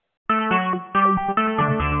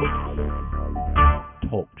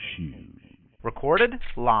Shoes. Recorded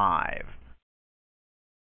live.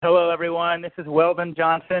 Hello, everyone. This is Weldon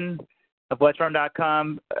Johnson of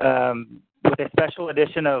Let'sRun.com with a special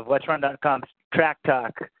edition of Let'sRun.com's Track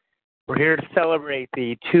Talk. We're here to celebrate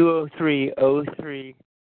the 2:03:03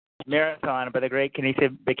 marathon by the great Kenenisa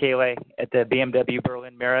Bekele at the BMW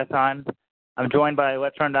Berlin Marathon. I'm joined by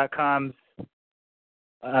Let'sRun.com's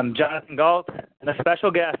Jonathan Gault and a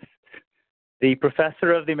special guest, the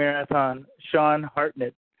professor of the marathon, Sean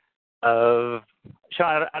Hartnett. Sean,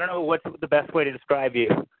 I don't know what's the best way to describe you.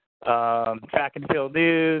 Track and field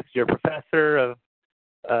news, you're a professor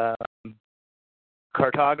of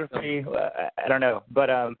cartography. I don't know. But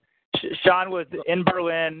Sean was in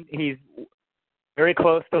Berlin. He's very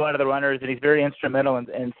close to a lot of the runners, and he's very instrumental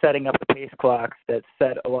in setting up the pace clocks that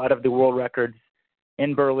set a lot of the world records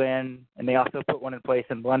in Berlin. And they also put one in place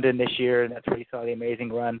in London this year, and that's where you saw the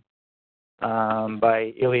amazing run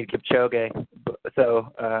by Eliud Kipchoge.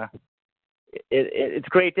 So it's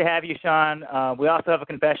great to have you, Sean. We also have a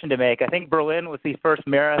confession to make. I think Berlin was the first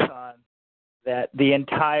marathon that the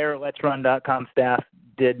entire Let'sRun.com staff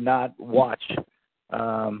did not watch.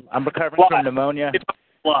 I'm recovering from pneumonia.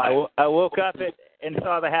 I woke up and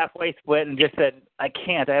saw the halfway split and just said, I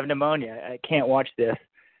can't. I have pneumonia. I can't watch this.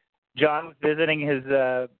 John was visiting his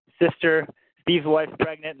sister. Steve's wife's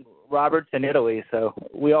pregnant. Robert's in Italy, so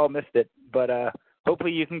we all missed it. But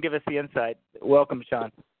hopefully you can give us the insight. Welcome,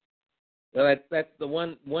 Sean. Well, that's the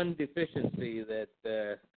one deficiency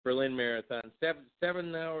that Berlin Marathon,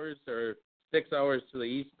 7 hours or 6 hours to the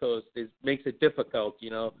East Coast makes it difficult.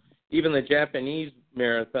 You know, even the Japanese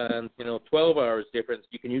marathons, 12 hours difference.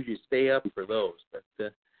 You can usually stay up for those.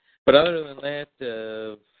 But other than that,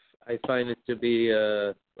 I find it to be,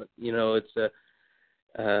 it's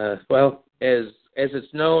well, as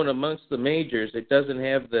it's known amongst the majors, it doesn't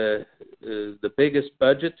have the biggest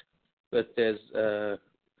budget, but as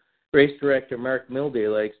race director Mark Milday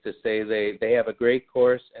likes to say, they have a great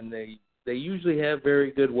course, and they usually have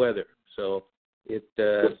very good weather. So it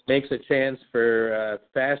makes a chance for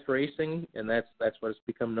fast racing, and that's what it's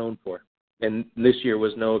become known for. And this year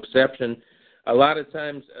was no exception. A lot of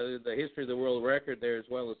times, the history of the world record there is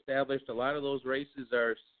well established. A lot of those races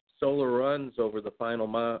are solo runs over the final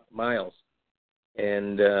miles.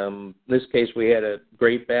 And in this case, we had a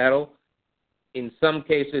great battle. In some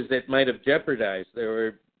cases, it might have jeopardized. There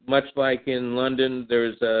were, much like in London,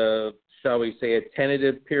 there's shall we say, a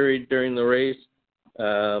tentative period during the race,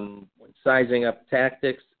 sizing up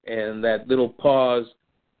tactics, and that little pause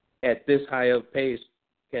at this high of pace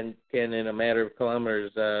can in a matter of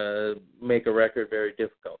kilometers, make a record very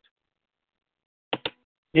difficult.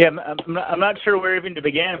 Yeah, I'm not sure where even to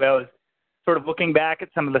begin, but I was sort of looking back at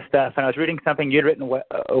some of the stuff, and I was reading something you'd written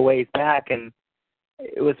a ways back, and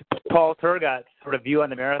it was Paul Turgot's sort of view on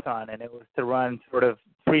the marathon, and it was to run sort of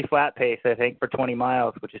free flat pace, I think, for 20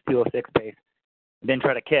 miles, which is 2:06 pace, and then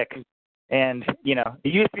try to kick. And, it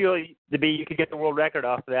used to feel to be you could get the world record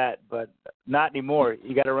off of that, but not anymore.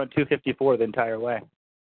 You got to run 2:54 the entire way.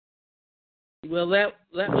 Well, that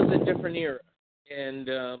was a different era, and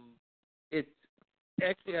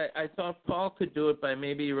actually, I thought Paul could do it by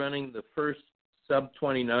maybe running the first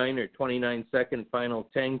sub-29 or 29-second final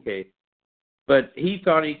 10K. But he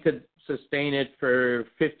thought he could sustain it for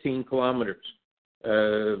 15 kilometers,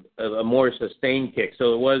 a more sustained kick.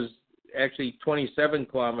 So it was actually 27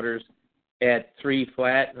 kilometers at 3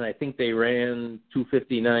 flat, and I think they ran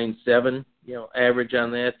 2:59.7, average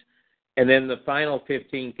on that. And then the final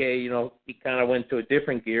 15K, he kind of went to a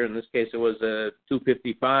different gear. In this case, it was a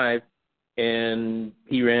 2:55. And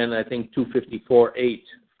he ran, I think, 2:54.8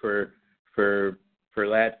 for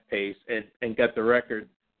that pace, and got the record.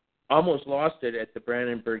 Almost lost it at the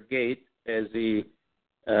Brandenburg Gate as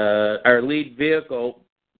our lead vehicle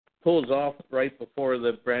pulls off right before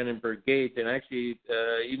the Brandenburg Gate, and actually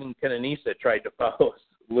even Kenenisa tried to follow us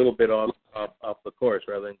a little bit off the course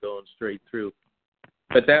rather than going straight through.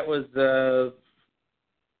 But that was the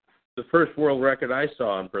first world record I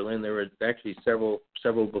saw in Berlin. There were actually several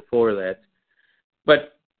before that.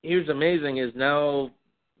 But here's amazing is now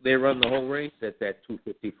they run the whole race at that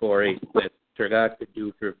 2:54.8 that Turgot could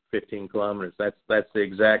do for 15 kilometers. That's the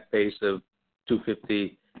exact pace of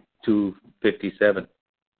 2:50, 2:57.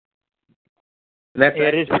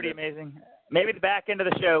 It is pretty amazing. Maybe at the back end of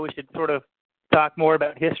the show we should sort of talk more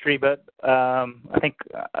about history, but I think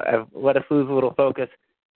I've let us lose a little focus.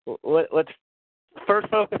 Let's first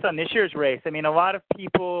focus on this year's race. I mean, a lot of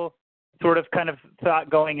people sort of kind of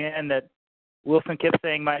thought going in that Wilson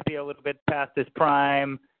Kipsang might be a little bit past his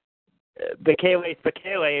prime. Bekele's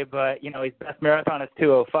Bekele, but, his best marathon is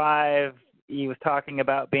 2:05. He was talking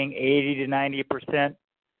about being 80 to 90%.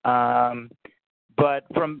 But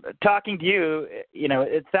from talking to you,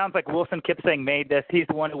 it sounds like Wilson Kipsang made this. He's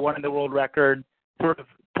the one who won the world record. Sort of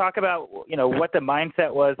talk about, what the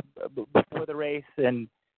mindset was before the race. And,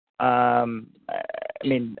 I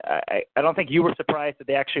don't think you were surprised that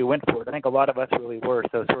they actually went for it. I think a lot of us really were.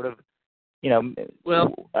 So sort of,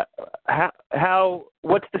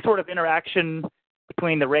 what's the sort of interaction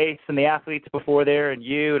between the race and the athletes before there and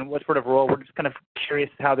you, and what sort of role? We're just kind of curious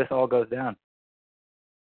how this all goes down.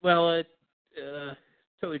 Well,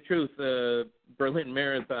 tell the truth, Berlin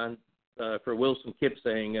Marathon for Wilson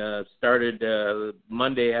Kipsang started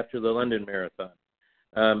Monday after the London Marathon.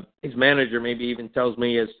 His manager maybe even tells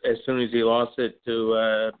me as soon as he lost it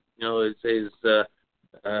to his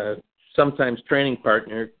sometimes training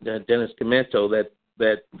partner Dennis Comento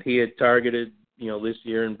that he had targeted this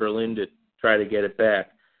year in Berlin to try to get it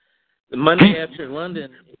back. The Monday after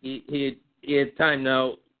London, he had time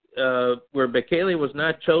now where Bekele was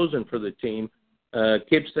not chosen for the team.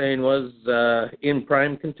 Kipsang was in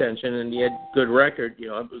prime contention and he had good record. It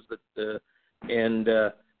was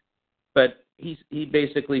but he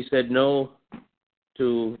basically said no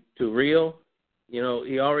to Rio.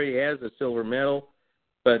 He already has a silver medal,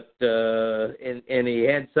 but and he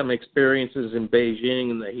had some experiences in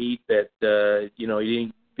Beijing in the heat that he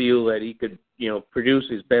didn't feel that he could produce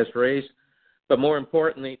his best race. But more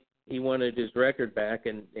importantly, he wanted his record back,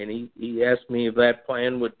 and he asked me if that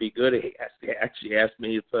plan would be good. He actually asked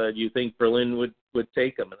me if you think Berlin would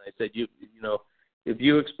take him, and I said, if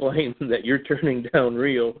you explain that you're turning down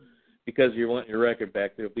Rio because you want your record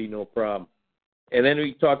back, there'll be no problem. And then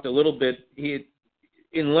we talked a little bit.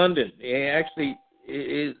 In London, he actually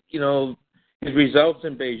his results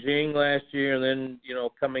in Beijing last year, and then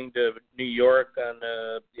coming to New York on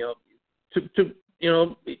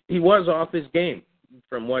he was off his game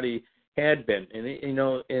from what he had been, and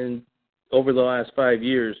and over the last 5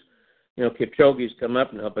 years, Kipchoge's come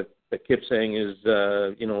up now, but Kipsang is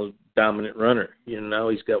dominant runner. Now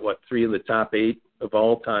he's got 3 of the top 8 of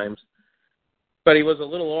all times. But he was a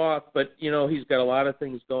little off, but he's got a lot of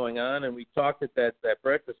things going on, and we talked at that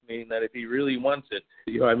breakfast meeting that if he really wants it,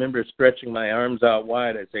 I remember stretching my arms out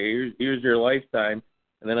wide. I'd say, here's your lifetime,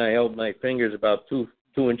 and then I held my fingers about two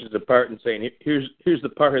inches apart and saying, here's the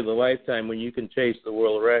part of the lifetime when you can chase the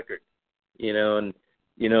world record, and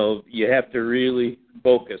you have to really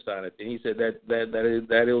focus on it. And he said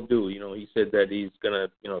that he'll do. He said that he's gonna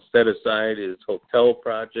set aside his hotel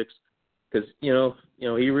projects because he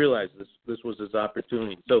realized this was his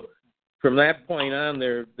opportunity. So from that point on,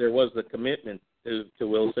 there was the commitment to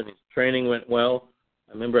Wilson. His training went well.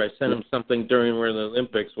 I remember I sent him something during where the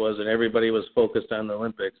Olympics was, and everybody was focused on the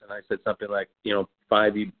Olympics, and I said something like,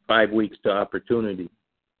 5 weeks to opportunity.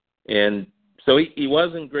 And so he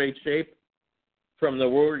was in great shape. From the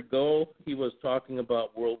word go, he was talking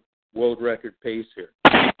about world record pace here.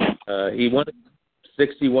 He won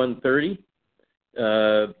 61:30.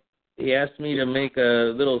 He asked me to make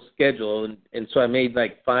a little schedule, and so I made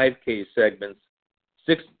like 5K segments.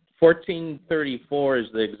 14:34 is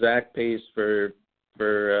the exact pace for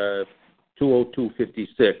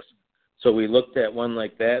 2:02:56. So we looked at one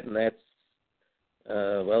like that, and that's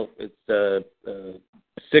it's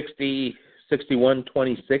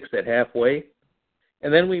 61:26 at halfway.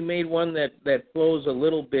 And then we made one that flows a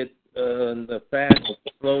little bit in the fast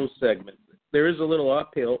slow segment. There is a little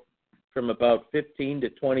uphill from about 15 to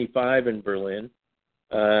 25 in Berlin.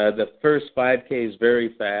 The first 5K is very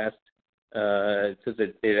fast because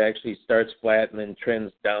it actually starts flat and then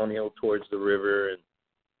trends downhill towards the river. And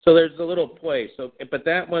so there's a little play. So, but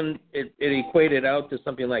that one, it equated out to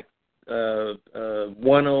something like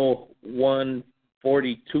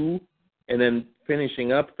 1:01:42 and then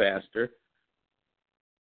finishing up faster.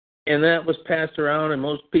 And that was passed around, and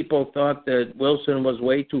most people thought that Wilson was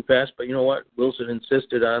way too fast. But you know what? Wilson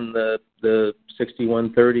insisted on the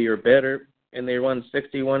 61:30 or better, and they run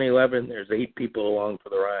 61:11. There's 8 people along for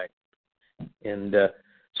the ride. And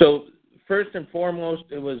so first and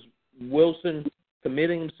foremost, it was Wilson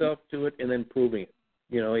committing himself to it and then proving it.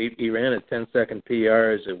 He ran a 10-second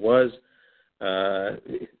PR as it was.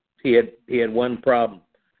 He had one problem.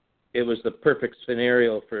 It was the perfect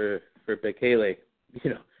scenario for Bekele.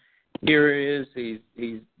 Here he is.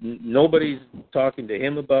 He's nobody's talking to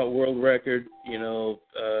him about world record.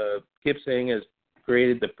 Kipsang has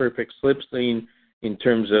created the perfect slipstream in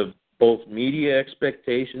terms of both media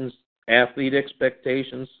expectations, athlete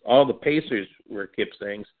expectations. All the pacers were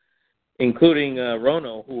Kipsang's, including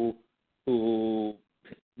Rono, who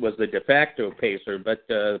was the de facto pacer. But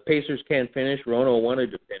pacers can't finish. Rono wanted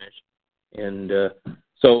to finish, and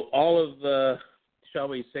so all of shall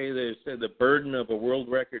we say, the burden of a world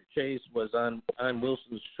record chase was on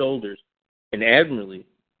Wilson's shoulders. and admirably.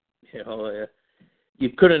 You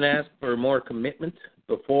couldn't ask for more commitment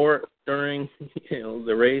before, during,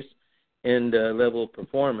 the race and level of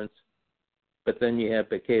performance. But then you have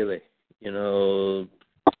Bekele,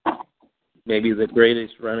 maybe the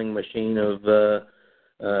greatest running machine of,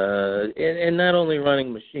 and not only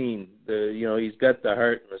running machine. He's got the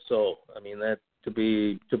heart and the soul. I mean, that to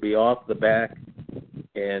be off the back,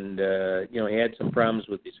 and he had some problems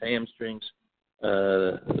with his hamstrings.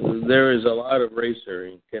 There is a lot of racer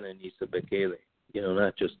in Kenenisa Bekele,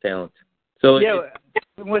 not just talent. So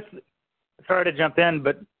sorry to jump in,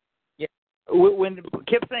 but yeah. When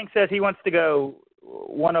Kipsang says he wants to go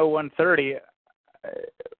 101.30,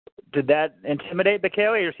 did that intimidate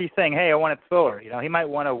Bekele, or is he saying, "Hey, I want it slower"? He might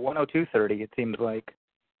want a 102.30. It seems like.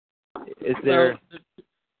 Is there?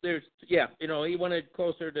 There's he wanted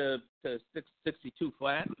closer to 662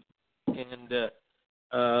 flat, and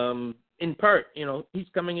in part, he's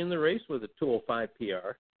coming in the race with a 205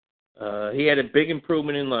 PR. He had a big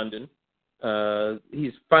improvement in London.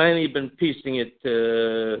 He's finally been piecing it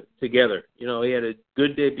together. He had a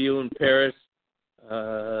good debut in Paris.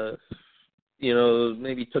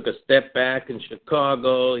 Maybe took a step back in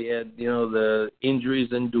Chicago. He had, the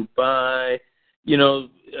injuries in Dubai.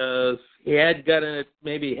 He had gotten it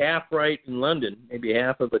maybe half right in London, maybe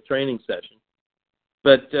half of a training session.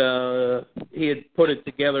 But he had put it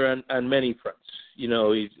together on many fronts.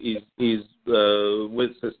 He's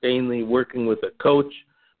with sustainedly working with a coach.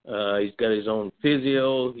 He's got his own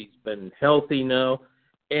physio. He's been healthy now.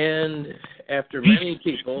 And after many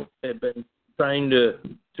people have been trying to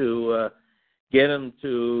get him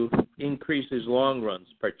to increase his long runs,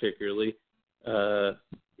 particularly,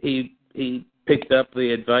 he picked up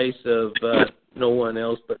the advice of no one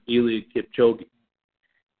else but Eliud Kipchoge.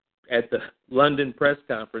 At the London press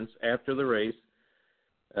conference after the race,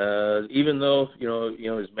 even though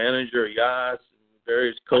his manager Yas and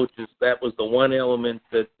various coaches, that was the one element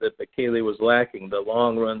that Bekele was lacking: the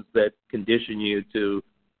long runs that condition you to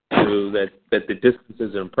that the distance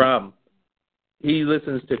isn't a problem. He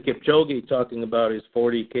listens to Kipchoge talking about his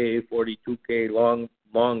 40K, 42K long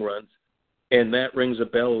runs, and that rings a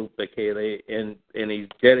bell with Bekele, and he's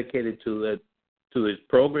dedicated to his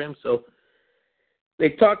program. So they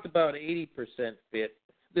talked about 80% fit.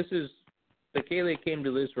 Bekele came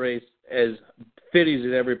to this race as fit as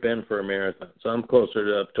he's ever been for a marathon. So I'm closer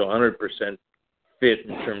to up to 100% fit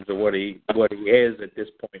in terms of what he has at this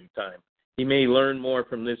point in time. He may learn more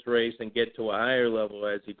from this race and get to a higher level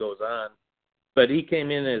as he goes on, but he came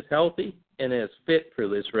in as healthy and as fit for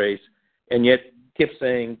this race, and yet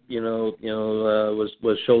Kipsang,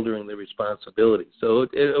 was shouldering the responsibility. So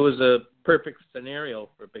it was a perfect scenario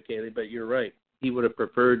for Bekele, but you're right. He would have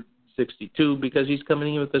preferred 62 because he's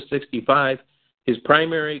coming in with a 65. His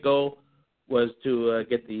primary goal was to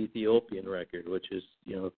get the Ethiopian record, which is,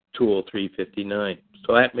 203.59.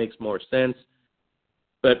 So that makes more sense.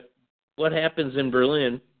 But what happens in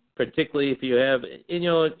Berlin, particularly if you have,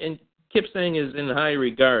 and Kipsang is in high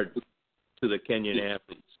regard to the Kenyan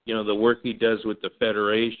athletes. The work he does with the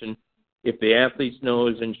federation, if the athletes know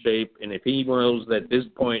he's in shape, and if he knows at this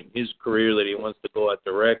point in his career that he wants to go at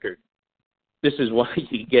the record, this is why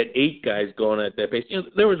you get 8 guys going at that pace.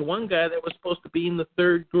 There was one guy that was supposed to be in the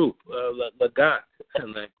third group, Lagat,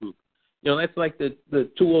 in that group. That's like the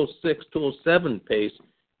 206, 207 pace,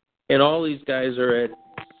 and all these guys are at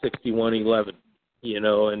 61:11.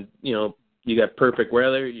 And you got perfect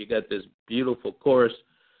weather, you got this beautiful course,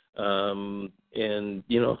 and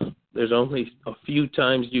there's only a few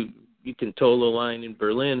times you can toe the line in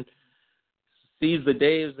Berlin. Seize the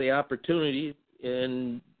day as the opportunity,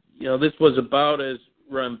 and this was about as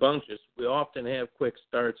rambunctious. We often have quick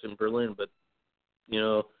starts in Berlin, but,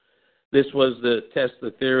 this was the test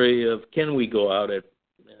the theory of, can we go out at,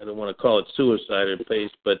 I don't want to call it suicidal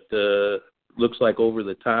pace, but looks like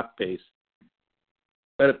over-the-top pace.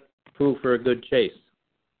 But it proved for a good chase.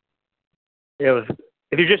 If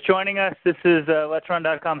you're just joining us, this is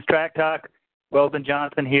Let'sRun.com's Track Talk. Weldon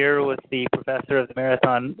Johnson here with the professor of the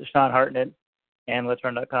marathon, Sean Hartnett, and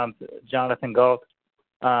Let'sRun.com's Jonathan Galt.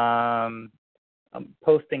 I'm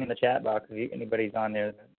posting in the chat box if anybody's on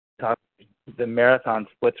there talk the marathon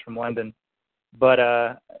splits from London. But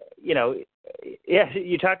you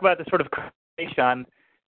talk about the sort of Sean.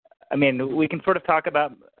 I mean, we can sort of talk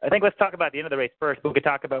about. I think let's talk about the end of the race first. But we could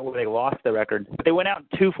talk about where they lost the record. But they went out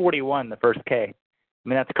in 2:41 the first K. I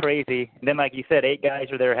mean, that's crazy. And then, like you said, 8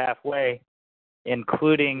 guys are there halfway,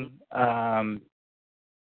 including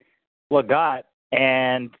Lagat.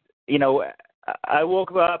 And I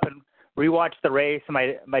woke up and rewatched the race.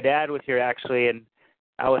 My dad was here actually, and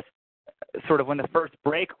I was sort of when the first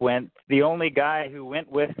break went, the only guy who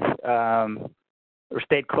went with or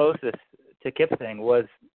stayed closest to Kipsang was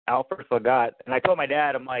Alfred Lagat. And I told my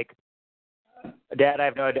dad, I'm like, Dad, I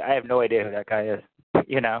have no idea who that guy is.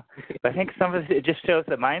 But I think some of it just shows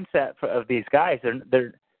the mindset of these guys.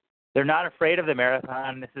 They're not afraid of the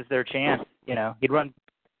marathon. This is their chance. He'd run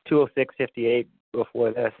 2:06:58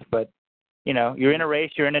 before this, but you're in a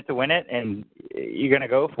race, you're in it to win it, and you're going to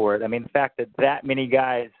go for it. I mean, the fact that many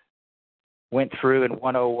guys went through in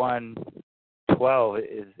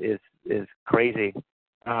 1:01:12 is crazy.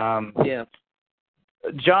 Yeah.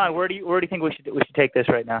 John, where do you think we should take this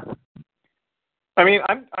right now? I mean,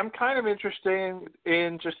 I'm kind of interested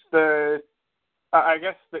in just the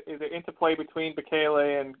interplay between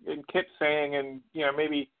Bekele and Kipsang, and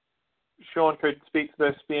maybe Sean could speak to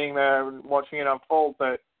this being there and watching it unfold.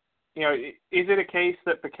 But is it a case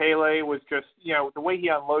that Bekele was just the way he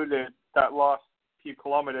unloaded that last few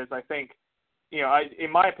kilometers? I think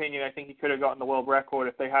in my opinion, I think he could have gotten the world record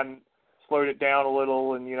if they hadn't slowed it down a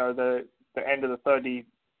little and the end of the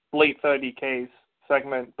late 30Ks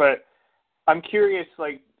segment. But I'm curious,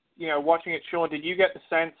 watching it, Sean, did you get the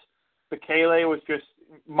sense Bekele was just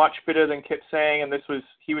much fitter than Kipsang and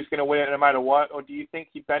he was going to win it no matter what? Or do you think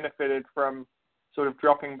he benefited from sort of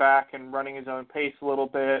dropping back and running his own pace a little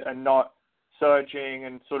bit and not surging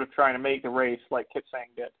and sort of trying to make the race like Kipsang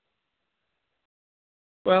did?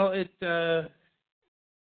 Well, it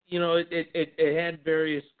had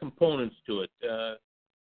various components to it.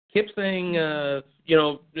 Kipsang,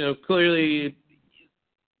 clearly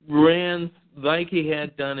ran like he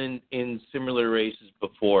had done in similar races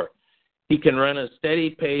before. He can run a steady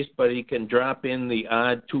pace, but he can drop in the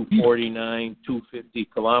odd 249, 250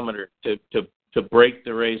 kilometer to break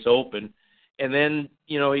the race open. And then,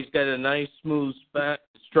 he's got a nice smooth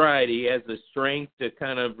stride. He has the strength to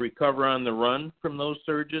kind of recover on the run from those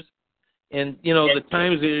surges. And, the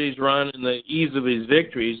times that he's run and the ease of his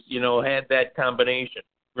victories, had that combination.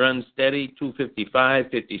 Run steady, 255,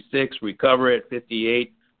 56, recover at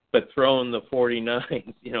 58, but throw in the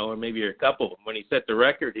 49s, or maybe a couple of them. When he set the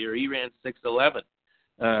record here, he ran 6:11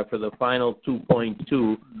 for the final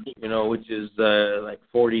 2.2, which is like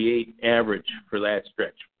 48 average for that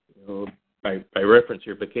stretch. By reference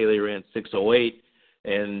here, Bekele ran 6:08,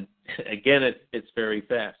 and again, it's very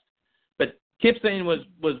fast. But Kipsang was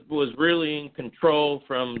really in control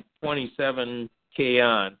from 27K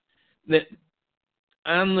on.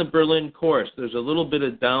 On the Berlin course, there's a little bit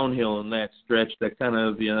of downhill in that stretch that kind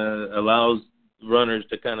of allows runners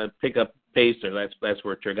to kind of pick up pace there. That's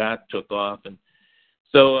where Tragat took off. And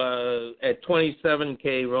so at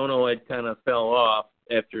 27K, Rono had kind of fell off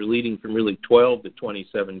after leading from really 12 to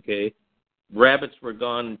 27K. Rabbits were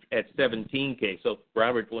gone at 17K. So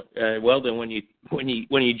Robert Weldon, when you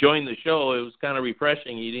joined the show, it was kind of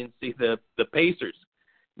refreshing. You didn't see the pacers,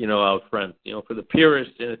 out front. For the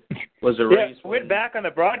purists, it was a race. I went back on the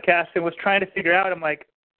broadcast and was trying to figure out. I'm like,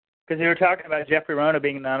 because they were talking about Jeffrey Rono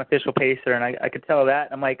being an unofficial pacer, and I could tell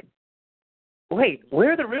that. I'm like, wait,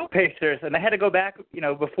 where are the real pacers? And I had to go back,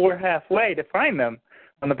 before halfway to find them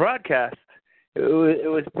on the broadcast. It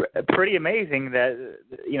was pretty amazing that,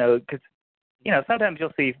 because, sometimes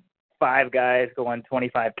you'll see 5 guys going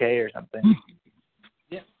 25K or something.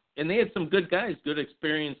 Yeah, and they had some good guys, good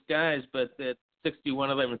experienced guys, but that 61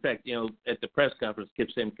 of them, in fact, at the press conference,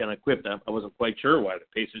 Kipsang kind of quipped. I wasn't quite sure why the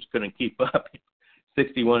Pacers couldn't keep up.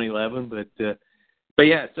 61-11, but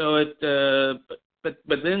yeah. So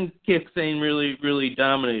but then Kipsang really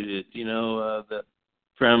dominated it.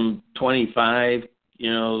 From 25,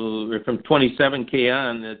 or from 27K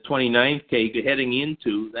on, the 29K heading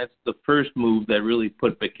into, that's the first move that really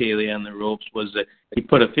put Bekele on the ropes, was that he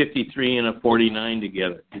put a 53 and a 49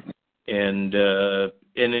 together, and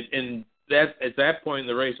that at that point in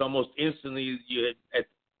the race, almost instantly,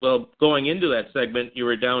 going into that segment, you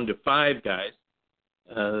were down to 5 guys,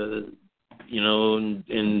 and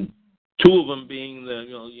 2 of them being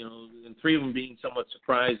and 3 of them being somewhat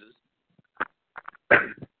surprises.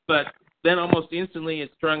 But then almost instantly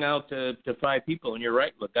it strung out to 5 people, and you're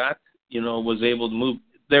right, Lagat, was able to move.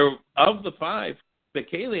 There, of the 5,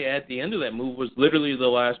 Bekele at the end of that move was literally the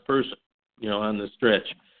last person, on the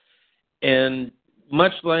stretch. And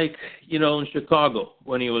much like, in Chicago,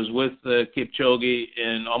 when he was with Kipchoge,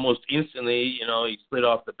 and almost instantly, he slid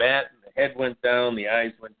off the bat, and the head went down, the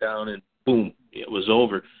eyes went down, and boom, it was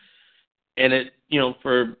over. And it,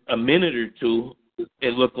 for a minute or two,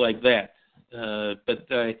 it looked like that. But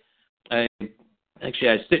I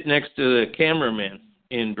sit next to the cameraman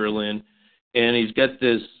in Berlin, and he's got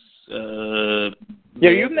this. I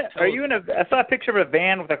saw a picture of a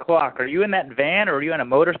van with a clock. Are you in that van, or are you on a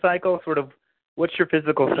motorcycle? Sort of. What's your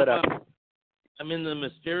physical setup? in the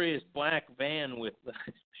mysterious black van with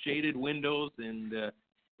shaded windows, and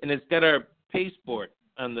it's got our pace board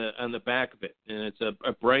on the back of it, and it's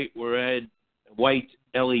a bright red white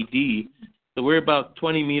LED. So we're about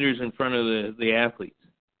 20 meters in front of the athletes,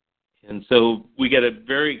 and so we get a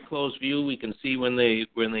very close view. We can see when they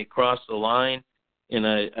cross the line, and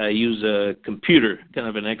I use a computer, kind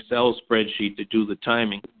of an Excel spreadsheet, to do the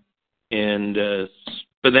timing, and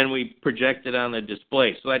but then we project it on the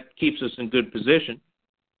display, so that keeps us in good position.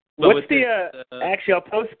 But what's actually, I'll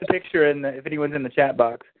post the picture if anyone's in the chat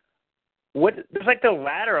box. There's like the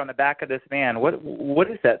ladder on the back of this van.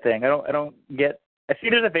 What is that thing? I don't get. I see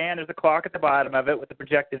there's a van. There's a clock at the bottom of it with the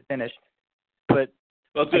projected finish. But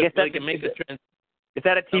well, I guess is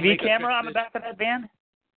that a TV camera on the back of that van?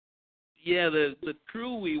 Yeah, the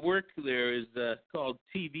crew we work there is called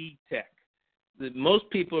TV Tech. Most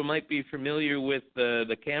people might be familiar with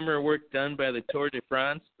the camera work done by the Tour de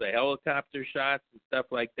France, the helicopter shots and stuff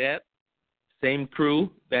like that. Same crew.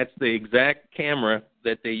 That's the exact camera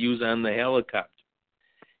that they use on the helicopter.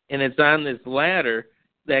 And it's on this ladder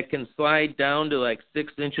that can slide down to like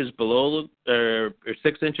 6 inches below or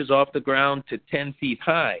 6 inches off the ground to 10 feet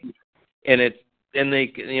high. And it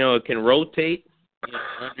can rotate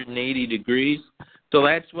 180 degrees. So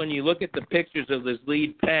that's when you look at the pictures of this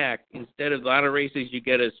lead pack, instead of a lot of races you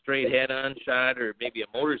get a straight head-on shot or maybe a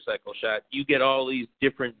motorcycle shot, you get all these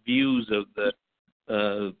different views of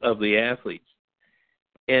the athletes.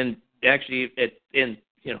 And actually,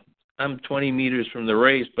 I'm 20 meters from the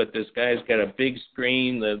race, but this guy's got a big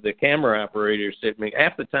screen. The camera operator said,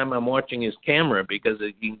 half the time I'm watching his camera because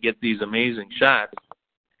he can get these amazing shots.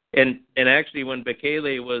 And actually, when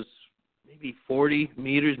Bekele was maybe 40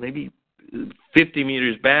 meters, maybe 50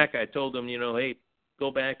 meters back, I told him, hey,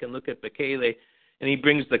 go back and look at Bekele. And he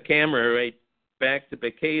brings the camera right back to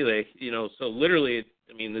Bekele, so literally,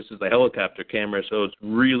 this is the helicopter camera, so it's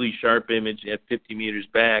really sharp image at 50 meters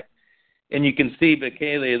back. And you can see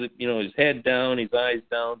Bekele, his head down, his eyes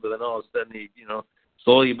down, but then all of a sudden,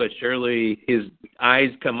 slowly but surely, his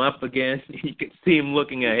eyes come up again. You can see him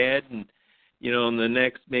looking ahead, and, in the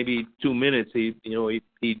next maybe 2 minutes, he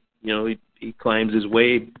climbs his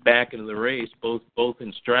way back into the race, both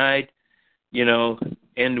in stride,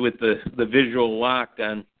 and with the visual lock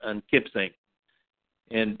on Kipsang.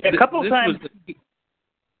 And a couple times,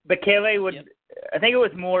 Bekele would, I think it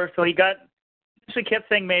was more, so actually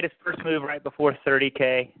Kipsang made his first move right before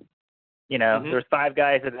 30K. There was 5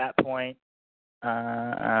 guys at that point.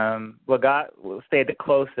 Lagat stayed the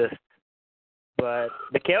closest, but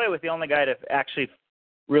Bekele was the only guy to actually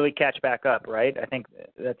really catch back up, right? I think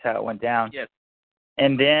that's how it went down. Yes.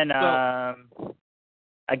 And then I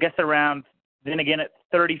guess then again at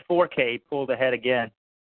 34K, he pulled ahead again.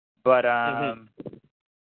 But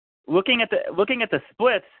looking at the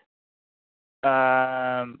splits,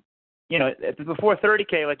 before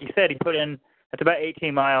 30K, like you said, he put in, that's about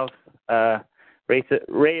 18 miles. Ray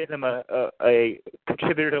is a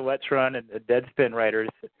contributor to Let's Run and the Deadspin writers.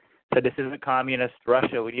 Said this isn't communist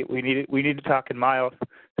Russia. We need to talk in miles.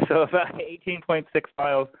 So about 18.6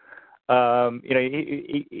 miles.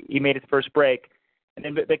 He made his first break, and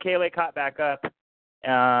then Bekele caught back up,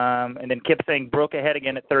 and then Kipsang broke ahead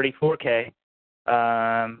again at 34K.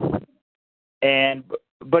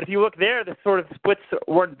 But if you look there, the sort of splits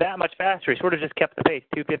weren't that much faster. He sort of just kept the pace: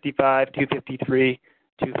 255, 253,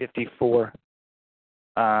 254.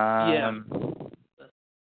 Yeah.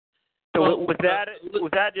 So was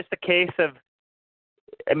that just a case of?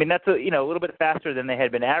 That's a little bit faster than they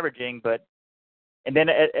had been averaging, but and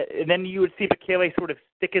then you would see Bekele sort of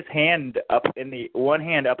stick his hand up one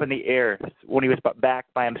hand up in the air when he was back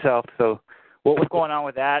by himself. So what was going on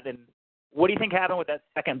with that, and what do you think happened with that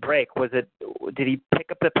second break? Did he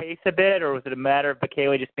pick up the pace a bit, or was it a matter of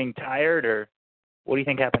Bekele just being tired, or what do you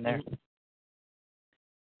think happened there?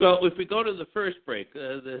 Well, if we go to the first break,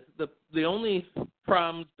 the only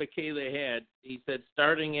problems Bekele had, he said,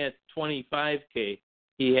 starting at 25K,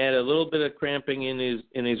 he had a little bit of cramping in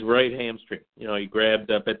his right hamstring. He grabbed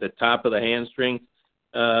up at the top of the hamstring.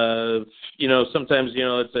 Sometimes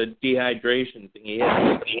it's a dehydration thing. He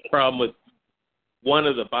had a problem with one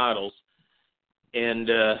of the bottles, and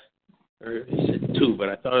or he said 2, but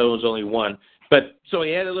I thought it was only 1. But so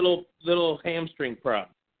he had a little hamstring problem.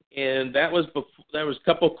 And that was a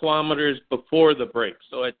couple kilometers before the break.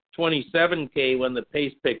 So at 27K, when the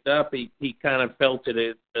pace picked up, he kind of felt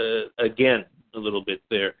it again a little bit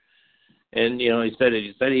there. And he said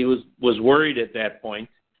he was worried at that point.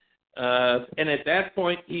 And at that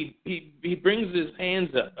point, he brings his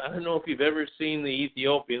hands up. I don't know if you've ever seen the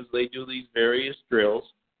Ethiopians. They do these various drills,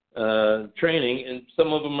 training, and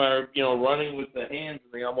some of them are running with the hands,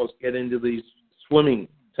 and they almost get into these swimming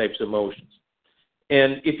types of motions.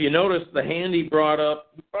 And if you notice, the hand he brought a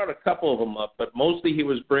couple of them up, but mostly he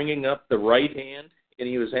was bringing up the right hand, and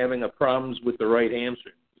he was having problems with the right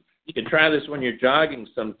hamstring. You can try this when you're jogging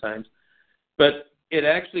sometimes, but it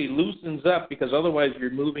actually loosens up because otherwise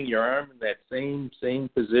you're moving your arm in that same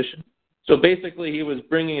position. So basically, he was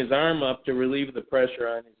bringing his arm up to relieve the pressure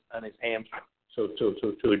on his hamstring, so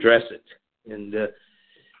to address it, and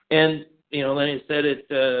then he said it,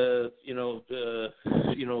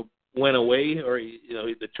 went away, or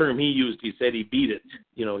the term he used, he said he beat it.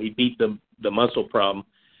 He beat the muscle problem,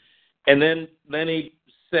 and then he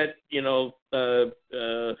said, now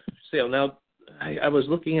I was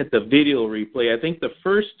looking at the video replay. I think the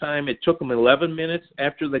first time it took him 11 minutes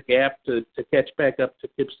after the gap to catch back up to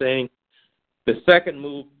Kip Saying. The second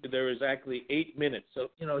move, there was actually 8 minutes.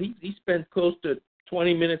 So, he spent close to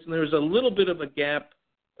 20 minutes, and there was a little bit of a gap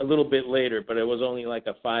a little bit later, but it was only like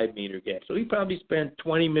a 5-meter gap. So he probably spent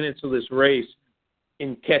 20 minutes of this race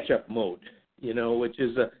in catch-up mode, which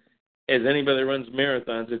is, as anybody that runs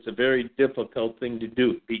marathons, it's a very difficult thing to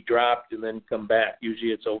do, be dropped and then come back.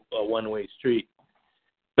 Usually it's a one-way street.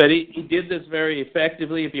 But he did this very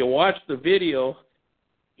effectively. If you watch the video,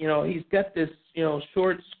 he's got this,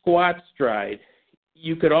 short squat stride.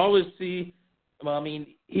 You could always see,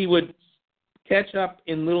 he would catch up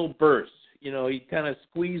in little bursts. He'd kind of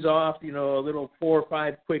squeeze off, a little 4 or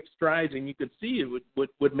 5 quick strides, and you could see it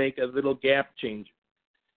would make a little gap change.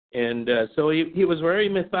 And so he was very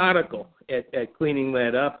methodical at cleaning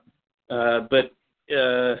that up. But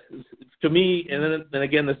to me, and then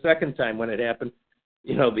again the second time when it happened,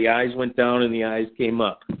 the eyes went down and the eyes came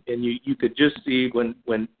up, and you could just see when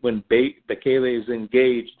Bekele is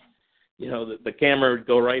engaged, the camera would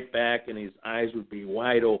go right back and his eyes would be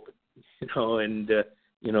wide open, and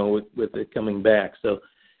with it coming back. So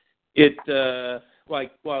it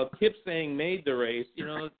while Kip Saying made the race,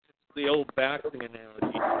 it's the old boxing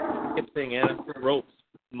analogy. Kip Saying had it for ropes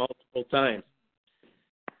multiple times.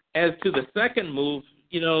 As to the second move,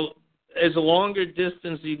 as a longer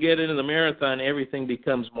distance you get into the marathon, everything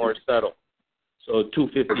becomes more subtle. So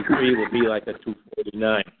 253 will be like a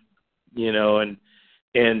 249,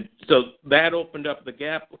 and so that opened up the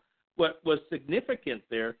gap. What was significant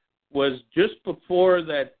there was just before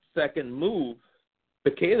that second move,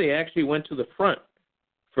 Bekele actually went to the front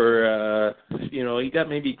for, he got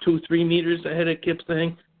maybe 2-3 meters ahead of Kip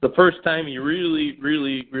Saying. The first time he really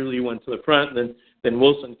went to the front, then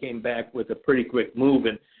Wilson came back with a pretty quick move.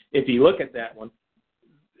 And if you look at that one,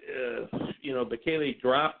 Bekele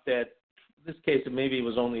dropped that. In this case, maybe it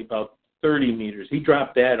was only about 30 meters. He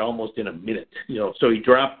dropped that almost in a minute, so he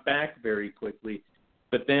dropped back very quickly,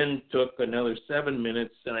 but then took another 7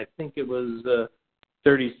 minutes, and I think it was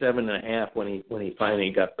 37 and a half when he finally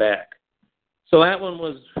got back. So that one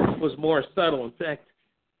was more subtle. In fact,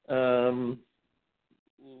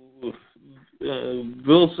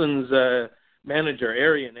 Wilson's manager,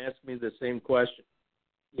 Arian, asked me the same question.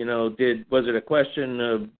 Was it a question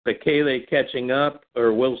of Bekele catching up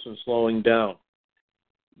or Wilson slowing down?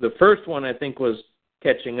 The first one, I think, was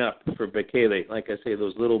catching up for Bekele. Like I say,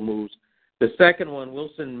 those little moves. The second one,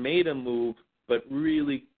 Wilson made a move, but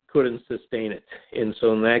really couldn't sustain it. And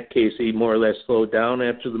so in that case, he more or less slowed down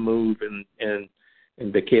after the move, and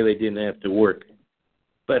Bekele didn't have to work.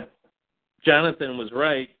 But Jonathan was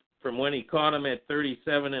right. From when he caught him at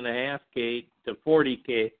 37.5K to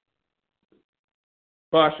 40K,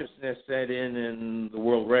 cautiousness set in, and the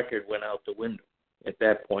world record went out the window at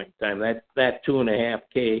that point in time. That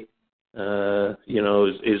 2.5K,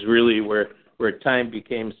 is really where time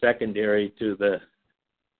became secondary to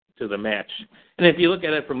the match. And if you look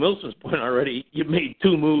at it from Wilson's point already, you've made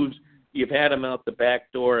 2 moves, you've had him out the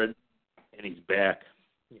back door, and he's back.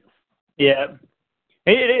 Yeah.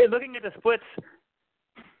 Looking at the splits,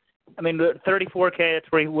 the 34K,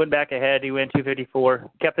 that's where he went back ahead. He went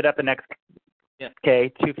 254, kept it up the next K,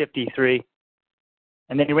 253.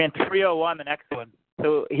 And then he ran 301 the next one.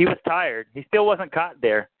 So he was tired. He still wasn't caught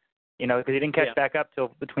there, because he didn't catch back up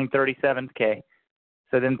till between 37K.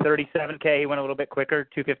 So then 37K, he went a little bit quicker,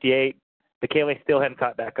 258. Bekele still hadn't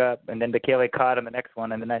caught back up, and then Bekele caught him the next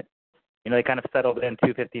one, and then they kind of settled in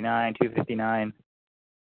 259,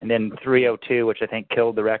 and then 302, which I think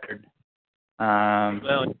killed the record.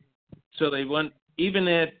 So they went, even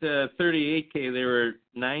at 38K, they were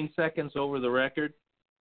 9 seconds over the record.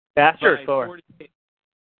 Faster or slower?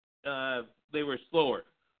 40K, they were slower.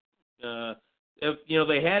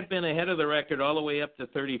 They had been ahead of the record all the way up to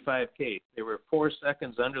 35K. They were 4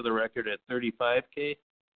 seconds under the record at 35K.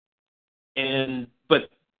 But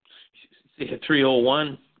at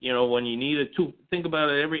 301, when you need think about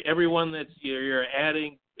it, everyone that's you're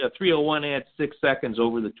adding 3:01 adds 6 seconds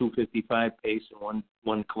over the 2:55 pace in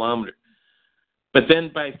 1 kilometer. But then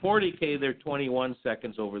by 40K, they're 21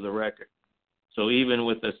 seconds over the record. So even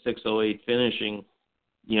with a 6:08 finishing,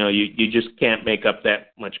 you just can't make up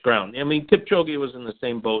that much ground. I mean, Kipchoge was in the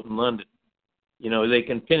same boat in London. They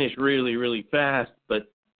can finish really, really fast,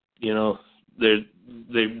 but,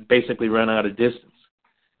 they basically run out of distance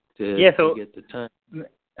to get the time.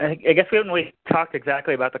 I guess we haven't really talked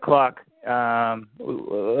exactly about the clock.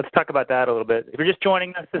 Let's talk about that a little bit. If you're just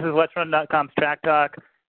joining us, this is Let'sRun.com's Track Talk.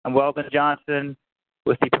 I'm Weldon Johnson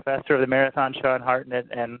with the professor of the marathon, Sean Hartnett,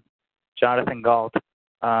 and Jonathan Gault.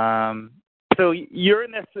 So you're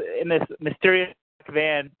in this mysterious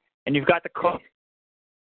van, and you've got the clock.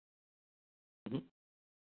 Mm-hmm.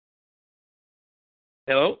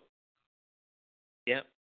 Hello? Yeah.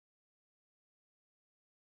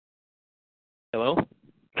 Hello?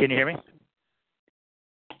 Can you hear me?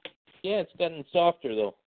 Yeah, it's gotten softer,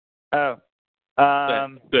 though. Oh.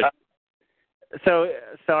 Good. So,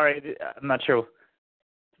 sorry, I'm not sure.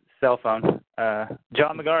 Cell phone.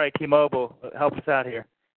 John McGarry, T-Mobile, help us out here.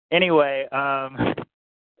 Anyway,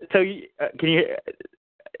 so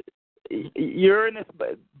you're in this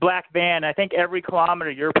black van. I think every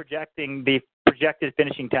kilometer you're projecting the projected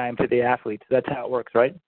finishing time to the athletes. That's how it works,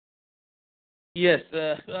 right? Yes.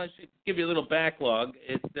 I should give you a little backlog.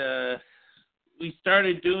 We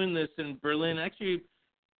started doing this in Berlin. Actually,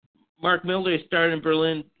 Mark Milde started in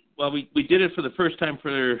Berlin. Well, we did it for the first time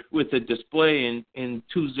with the display in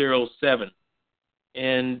 2007.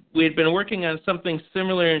 And we had been working on something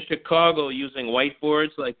similar in Chicago using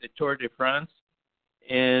whiteboards like the Tour de France,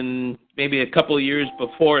 and maybe a couple of years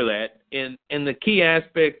before that. And the key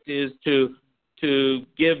aspect is to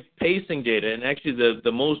give pacing data, and actually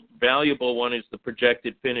the most valuable one is the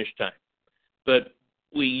projected finish time. But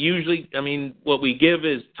we usually, what we give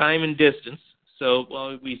is time and distance. So,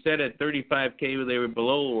 we said at 35K they were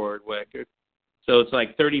below the world record. So it's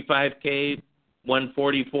like 35K,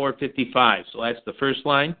 1:44:55. So that's the first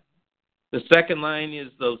line. The second line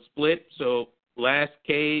is the split. So last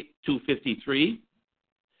K, 2:53.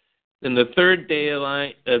 Then the third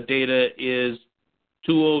data is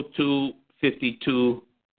 2:02:52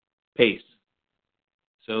 pace.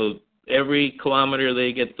 So every kilometer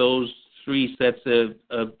they get those 3 sets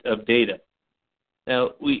of data.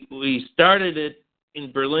 Now, we started it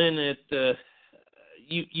in Berlin at,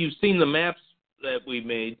 you've seen the maps that we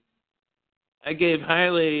made. I gave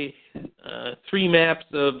Haile 3 maps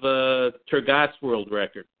of Tergat's world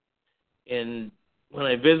record. And when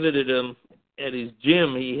I visited him at his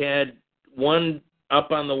gym, he had one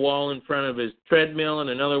up on the wall in front of his treadmill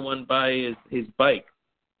and another one by his bike.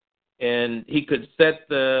 And he could set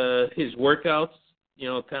his workouts,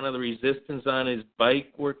 kind of the resistance on his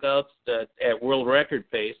bike workouts at world record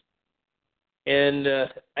pace. And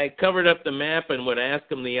I covered up the map and would ask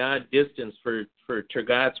him the odd distance for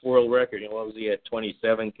Tergat's world record. What was he at,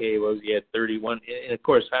 27K? What was he at, 31? And, of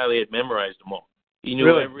course, Haile had memorized them all. He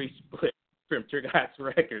knew every split from Tergat's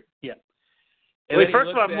record. Yeah. Wait,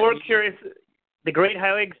 first of all, I'm more curious. The great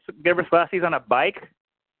Haile Gebrselassie on a bike?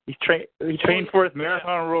 He trained for his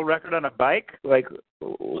marathon world record on a bike? Like,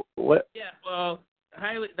 what? Yeah, well,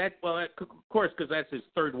 Haile, of course, because that's his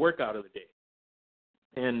third workout of the day.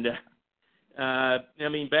 And,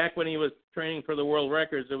 back when he was training for the world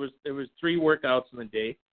records, there was 3 workouts in the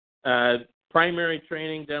day. Primary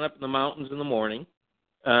training done up in the mountains in the morning.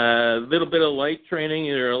 A little bit of light training,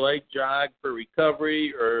 either a light jog for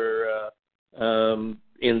recovery or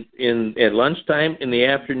at lunchtime. In the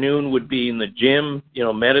afternoon would be in the gym,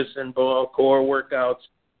 medicine ball, core workouts.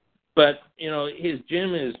 But, his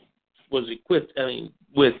gym was equipped,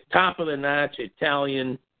 with top-of-the-notch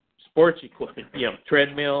Italian sports equipment,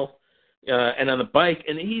 treadmill, and on the bike.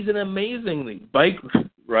 And he's an amazingly bike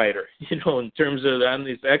rider, in terms of on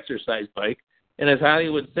this exercise bike. And as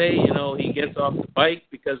Haile would say, he gets off the bike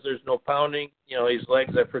because there's no pounding. His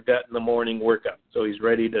legs have forgotten the morning workout, so he's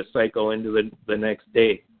ready to cycle into the next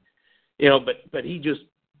day. But he just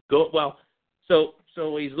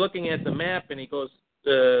so he's looking at the map and he goes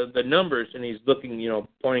the numbers, and he's looking,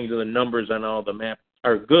 pointing to the numbers on all the maps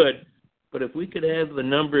are good. But if we could have the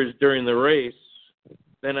numbers during the race,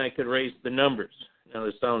 then I could race the numbers. Now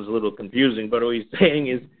this sounds a little confusing, but what he's saying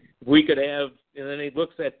is if we could have. And then he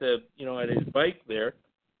looks at at his bike there,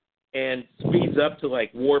 and speeds up to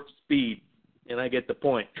like warp speed. And I get the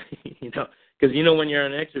point, because when you're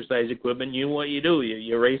on exercise equipment, what you do,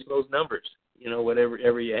 you race those numbers,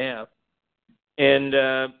 whatever you have. And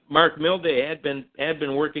Mark Milde had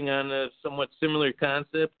been working on a somewhat similar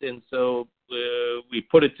concept, and so we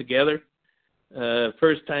put it together.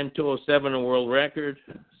 First time 2:07 a world record.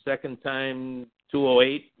 Second time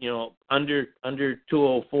 2:08, under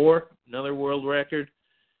 2:04, another world record.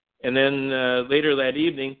 And then later that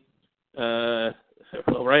evening,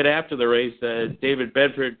 right after the race, David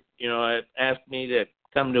Bedford, asked me to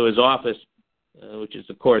come to his office, which is,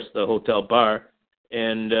 of course, the hotel bar.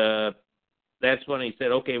 And that's when he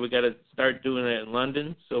said, okay, we got to start doing it in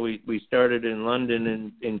London. So we started in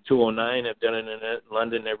London in 2009. I've done it in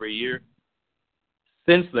London every year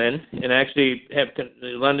since then. And actually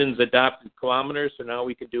London's adopted kilometers, so now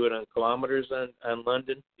we can do it on kilometers on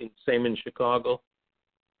London, same in Chicago.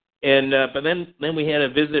 And but then we had a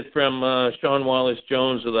visit from Sean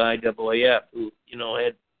Wallace-Jones of the IAAF, who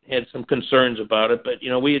had some concerns about it. But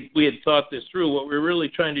we had thought this through. What we're really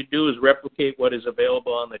trying to do is replicate what is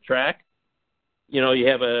available on the track. You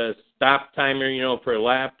have a stop timer, for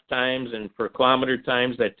lap times and for kilometer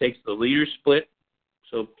times that takes the leader split.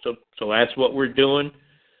 So that's what we're doing.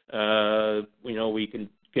 We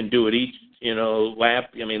can do it each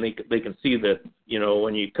lap. I mean, they can see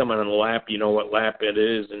when you come on a lap, what lap it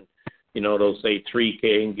is, and they'll say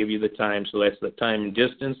 3K and give you the time. So that's the time and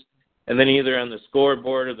distance. And then either on the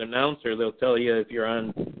scoreboard or the announcer, they'll tell you if you're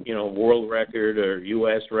on world record or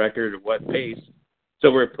U.S. record or what pace.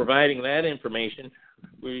 So we're providing that information.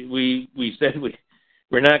 We said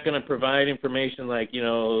we're not going to provide information like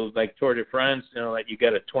like Tour de France, that you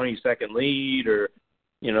got a 20-second lead or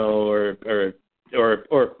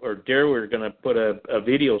dare we're going to put a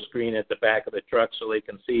video screen at the back of the truck so they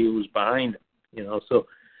can see who's behind them.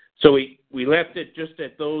 So we left it just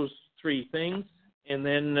at those three things, and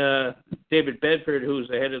then David Bedford, who's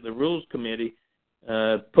the head of the rules committee,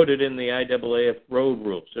 put it in the IAAF road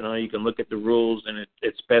rules. You can look at the rules, and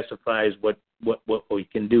it specifies what we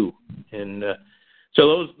can do. And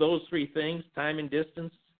so those three things: time and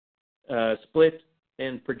distance, split,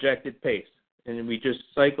 and projected pace. And we just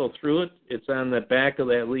cycle through it. It's on the back of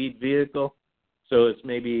that lead vehicle, so it's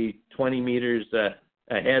maybe 20 meters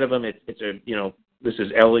ahead of them. This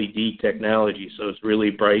is LED technology, so it's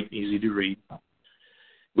really bright, easy to read.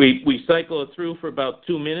 We cycle it through for about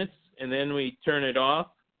 2 minutes, and then we turn it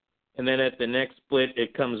off. And then at the next split,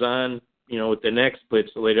 it comes on, with the next split,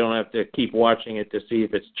 so they don't have to keep watching it to see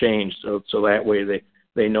if it's changed. So that way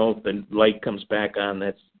they know if the light comes back on,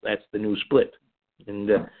 that's the new split. And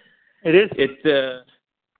it is.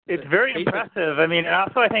 It's very impressive. I mean, and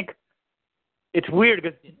also I think it's weird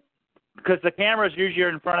because the cameras usually are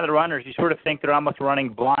in front of the runners. You sort of think they're almost running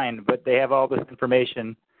blind, but they have all this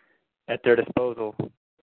information at their disposal.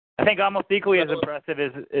 I think almost equally as impressive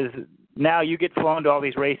is now you get flown to all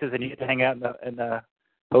these races and you get to hang out in the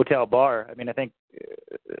hotel bar. I mean, I think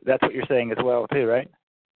that's what you're saying as well, too, right?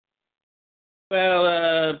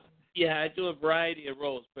 Well, yeah, I do a variety of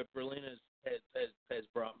roles, but Berlin has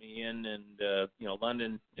brought me in, and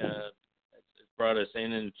London has brought us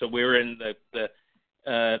in, and so we're in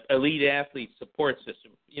the elite athlete support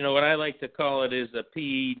system. What I like to call it is a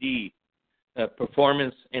PED, a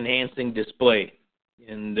performance enhancing display.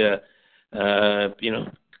 And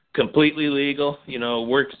completely legal,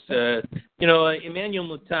 works, Emmanuel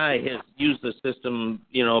Mutai has used the system,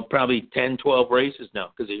 probably 10, 12 races now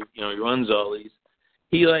because he runs all these.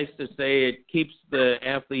 He likes to say it keeps the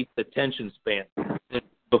athlete's attention span. And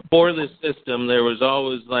before the system, there was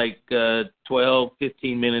always like 12,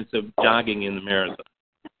 15 minutes of jogging in the marathon.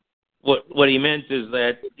 What he meant is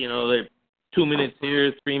that, they're 2 minutes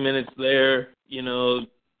here, 3 minutes there,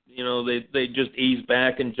 they just ease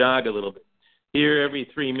back and jog a little bit. Here, every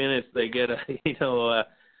 3 minutes, they get a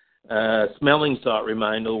smelling salt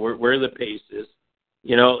reminder where the pace is.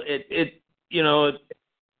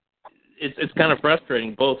 It's kind of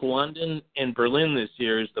frustrating. Both London and Berlin this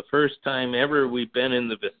year is the first time ever we've been in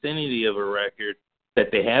the vicinity of a record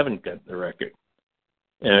that they haven't got the record.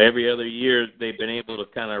 Every other year they've been able to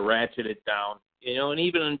kind of ratchet it down. And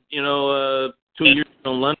even 2 years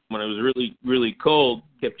ago in London when it was really, really cold,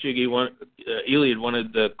 Kipchoge Eliud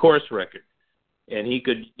wanted the course record, and he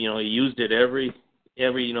could, he used it every,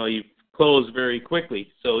 he closed very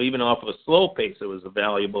quickly. So even off of a slow pace, it was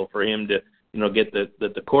valuable for him to, get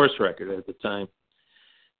the course record at the time.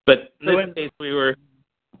 But in this case,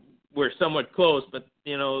 we're somewhat close, but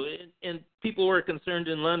and people were concerned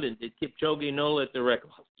in London. Did Kipchoge know that the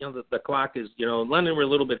record? The clock is, London we're a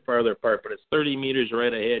little bit farther apart, but it's 30 meters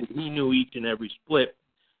right ahead. He knew each and every split.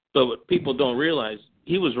 But what people don't realize,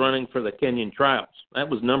 he was running for the Kenyan trials. That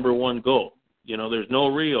was number one goal. There's no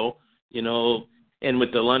Rio, and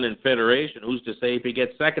with the London Federation, who's to say if he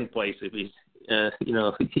gets second place if he's,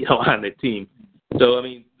 on the team. So, I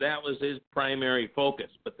mean, that was his primary focus,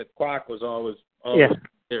 but the clock was always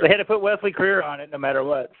there. They had to put Wesley Greer on it no matter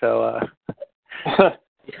what. So,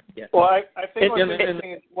 Yeah. Well, I think what's And-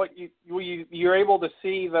 interesting is what you're able to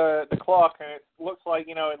see the clock, and it looks like,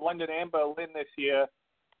 in London and Berlin this year,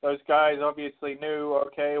 those guys obviously knew,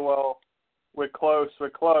 okay, well, we're close,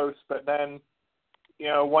 but then,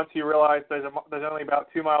 once you realize there's only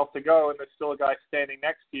about 2 miles to go and there's still a guy standing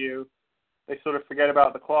next to you, they sort of forget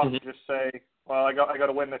about the clock and just say, well, I got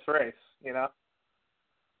to win this race,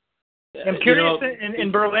 I'm curious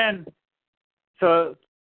in Berlin. So,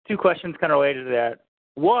 2 questions kind of related to that.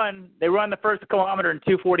 One, they run the first kilometer in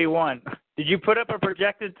 2:41. Did you put up a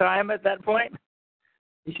projected time at that point?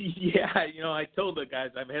 Yeah, I told the guys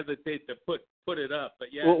I hesitate to put it up,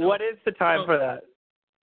 but yeah. Well, what is the time for that?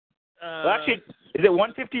 Well, actually, is it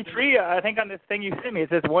 1:53? I think on this thing you sent me it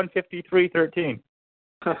says 1:53:13.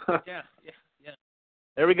 Yeah.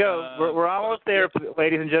 There we go. We're almost there,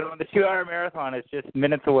 ladies and gentlemen. The 2-hour marathon is just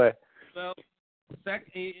minutes away. Well,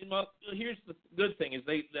 here's the good thing is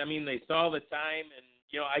they saw the time, and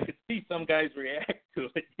I could see some guys react to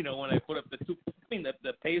it. When I put up the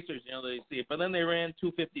pacers, they see it, but then they ran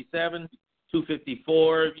 2:57,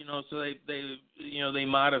 2:54. So they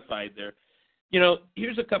modified there.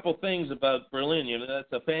 Here's a couple things about Berlin.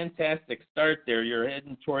 That's a fantastic start there. You're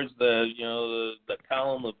heading towards the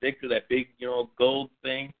column of victory, that big gold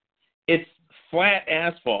thing. It's flat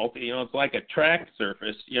asphalt. It's like a track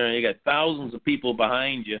surface. You got thousands of people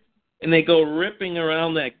behind you, and they go ripping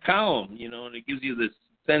around that column. And it gives you this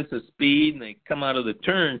sense of speed, and they come out of the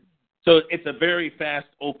turn. So it's a very fast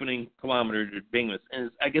opening kilometer to begin with,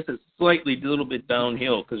 and I guess it's slightly a little bit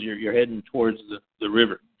downhill because you're heading towards the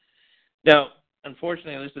river. Now,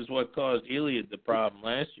 unfortunately, this is what caused Iliad the problem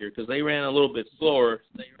last year because they ran a little bit slower.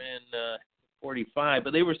 They ran 45,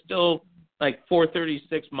 but they were still like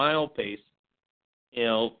 4:36 mile pace.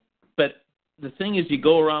 But the thing is, you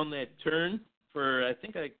go around that turn for I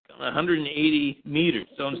think like 180 meters.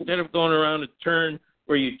 So instead of going around a turn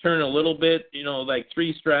where you turn a little bit, like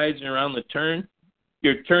 3 strides and around the turn,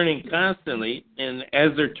 you're turning constantly. And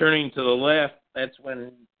as they're turning to the left, that's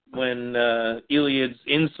when Iliad's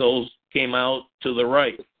insoles came out to the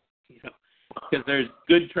right, because there's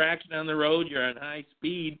good traction on the road. You're on high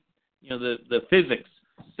speed. The physics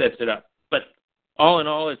sets it up. But all in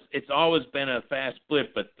all, it's always been a fast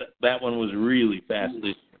split, but that one was really fast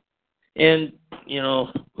this year. And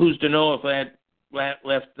who's to know if that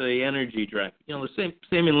left the energy dry? The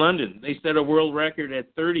same in London. They set a world record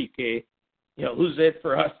at 30K. Who's it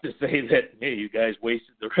for us to say that, hey, you guys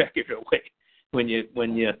wasted the record away when you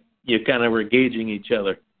kind of were gauging each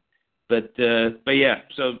other. But yeah,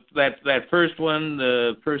 so that first one,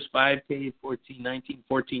 the first 5K, 14:19,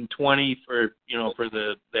 14:20 for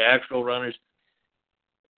the actual runners.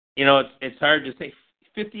 It's hard to say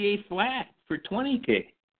 58 flat for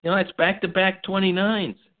 20K. That's back-to-back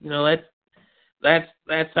 29s.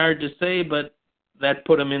 That's hard to say, but that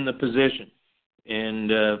put them in the position.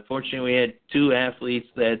 And fortunately, we had 2 athletes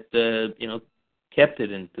that kept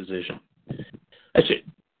it in position. I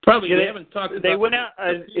haven't talked about. They went out.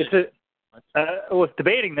 I was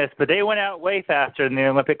debating this, but they went out way faster than the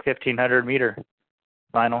Olympic 1,500 meter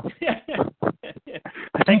final.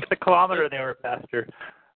 I think the kilometer they were faster.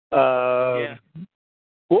 Yeah.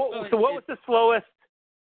 So what was the slowest?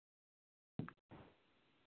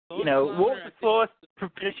 What was the slowest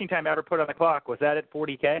finishing time ever put on the clock? Was that at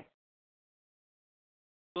 40K?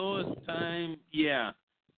 Slowest time, yeah,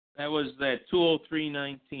 that was that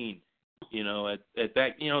 2:03:19. At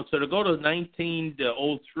that, so to go to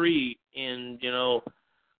 19:03 in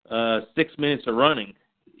 6 minutes of running,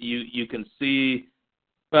 you can see.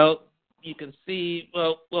 Well,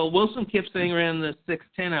 Wilson Kipsang ran the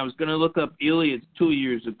 6:10. I was going to look up Iliad's 2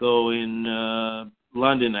 years ago in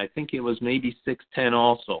London. I think it was maybe 6:10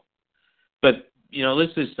 also. But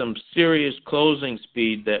this is some serious closing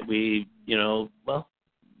speed that we,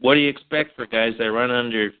 what do you expect for guys that run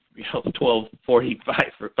under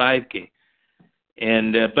 12:45 for 5K?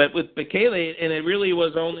 And but with Bekele, and it really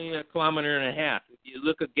was only a kilometer and a half. If you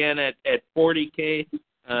look again at 40K,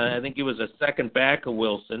 I think he was a second back of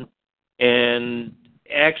Wilson, and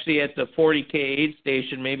actually at the 40K aid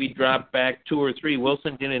station, maybe dropped back 2 or 3.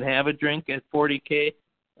 Wilson didn't have a drink at 40K.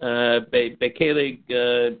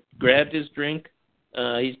 Bekele grabbed his drink.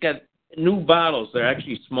 He's got new bottles. They're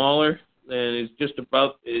actually smaller. And it just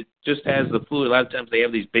has the fluid. A lot of times they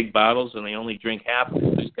have these big bottles and they only drink half of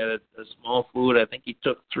it. He's got a small fluid. I think he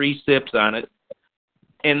took 3 sips on it.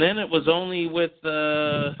 And then it was only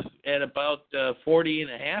at about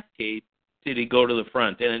 40.5K did he go to the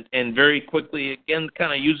front. And very quickly, again,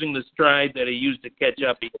 kind of using the stride that he used to catch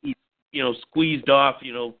up, he squeezed off,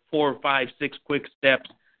 4, 5, 6 quick steps.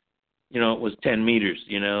 It was 10 meters,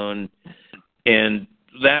 and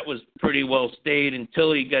that was pretty well stayed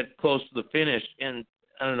until he got close to the finish. And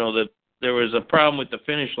I don't know, there was a problem with the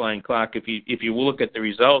finish line clock. If you look at the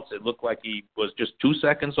results, it looked like he was just 2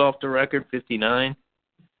 seconds off the record, 59.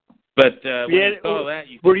 But when you saw that,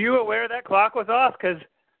 were you aware that clock was off? Because,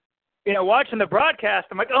 watching the broadcast,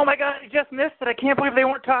 I'm like, oh my God, he just missed it. I can't believe they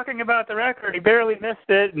weren't talking about the record. He barely missed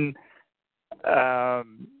it, and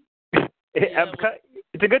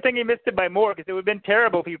it's a good thing he missed it by more, because it would have been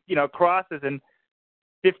terrible if he, crosses in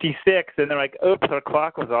 56, and they're like, oops, our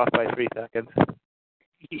clock was off by 3 seconds.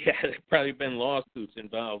 Yeah, there's probably been lawsuits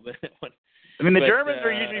involved. I mean, the Germans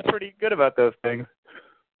are usually pretty good about those things.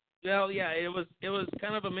 Well, yeah, it was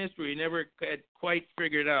kind of a mystery. Never had quite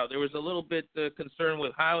figured out. There was a little bit concern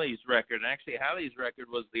with Halley's record. Actually, Halley's record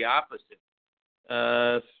was the opposite.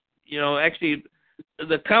 Actually,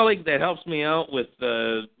 the colleague that helps me out with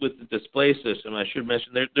the display system, I should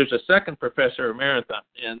mention, there's a second professor of marathon.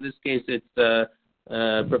 In this case, it's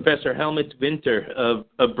Professor Helmut Winter of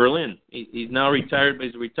Berlin. He's now retired, but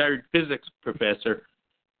he's a retired physics professor.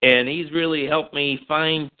 And he's really helped me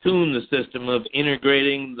fine-tune the system of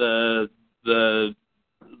integrating the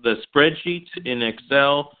spreadsheets in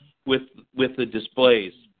Excel with the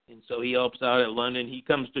displays. And so he helps out at London. He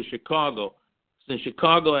comes to Chicago. So in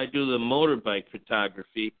Chicago, I do the motorbike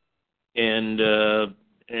photography, and I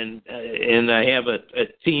have a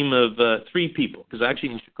team of 3 people, because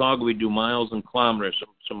actually in Chicago we do miles and kilometers.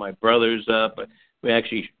 So my brother's up. We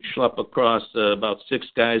actually schlep across about 6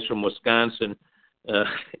 guys from Wisconsin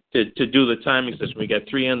to do the timing system. We got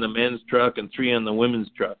 3 on the men's truck and 3 on the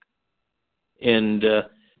women's truck, and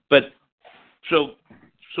so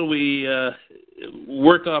we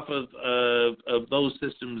work off of those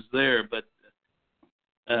systems there. But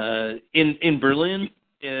in Berlin,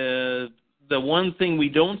 the one thing we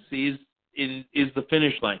don't see is the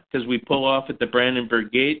finish line, because we pull off at the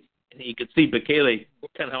Brandenburg Gate, and you could see Bekele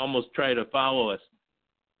kind of almost try to follow us.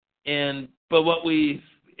 But what we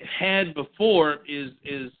had before is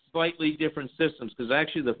slightly different systems, because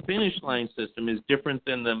actually the finish line system is different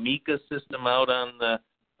than the Mika system out on the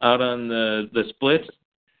splits.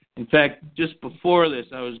 In fact, just before this,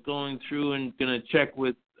 I was going through and going to check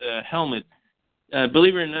with Helmut.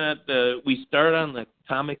 Believe it or not, we start on the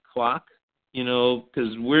atomic clock,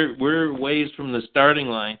 because we're ways from the starting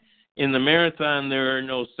line. In the marathon, there are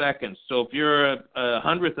no seconds. So if you're a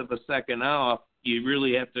hundredth of a second off, you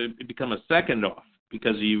really have to become a second off,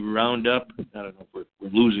 because you round up. I don't know if we're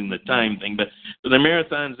losing the time thing, but for the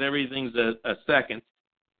marathons, everything's a second.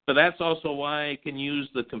 But that's also why I can use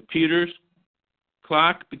the computer's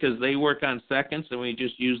clock, because they work on seconds, and we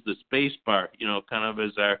just use the space bar, kind of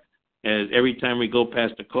as every time we go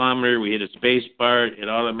past a kilometer, we hit a space bar, it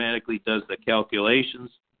automatically does the calculations.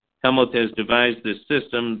 Helmut has devised this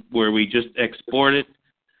system where we just export it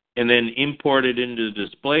and then import it into the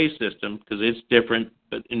display system, because it's different.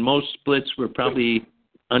 But in most splits, we're probably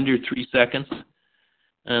under 3 seconds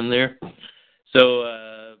on there.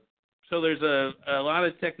 So there's a lot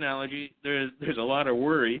of technology. There's a lot of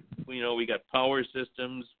worry. We got power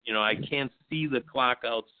systems. I can't see the clock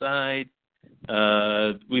outside.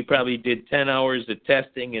 We probably did 10 hours of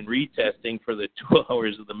testing and retesting for the 2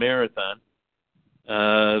 hours of the marathon.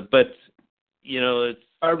 But it's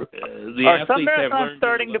the are some athletes have marathons learned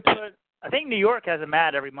starting to put? I think New York has a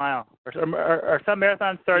mat every mile. Are some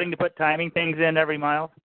marathons starting to put timing things in every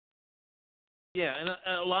mile? Yeah, and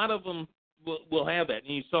a lot of them will have that.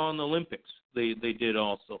 And you saw in the Olympics, they did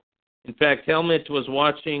also. In fact, Helmut was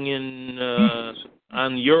watching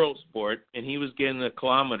on Eurosport, and he was getting the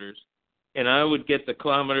kilometers. And I would get the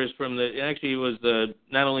kilometers from actually it was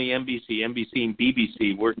not only NBC and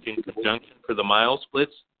BBC worked in conjunction for the mile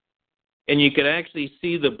splits. And you could actually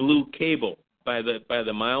see the blue cable by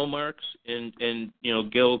the mile marks, and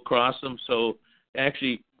Gil crossed them. So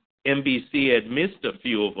actually NBC had missed a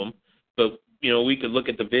few of them, but we could look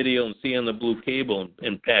at the video and see on the blue cable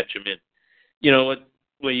and patch them in.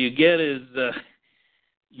 What you get is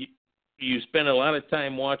you spend a lot of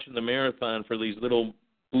time watching the marathon for these little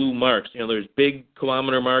blue marks. There's big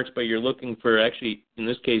kilometer marks, but you're looking for, actually, in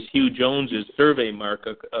this case, Hugh Jones's survey mark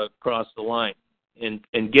across the line, and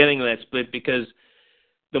getting that split, because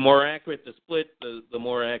the more accurate the split, the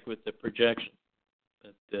more accurate the projection.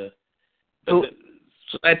 So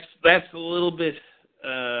that's a little bit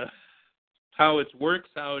how it works,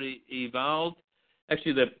 how it evolved.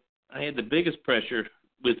 Actually, I had the biggest pressure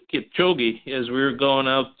with Kipchoge as we were going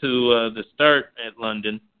out to the start at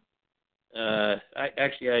London. I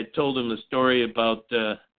told him the story about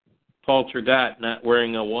Paul Tergat not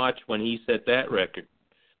wearing a watch when he set that record.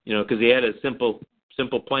 Because he had a simple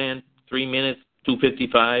plan, 3 minutes,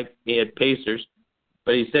 2:55. He had pacers,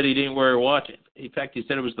 but he said he didn't wear a watch. In fact, he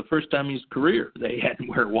said it was the first time in his career that he hadn't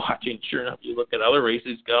wear a watch. And sure enough, you look at other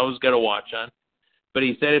races, he's always got a watch on. But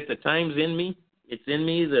he said if the time's in me, it's in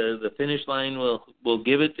me. The finish line will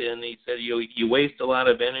give it. And he said you waste a lot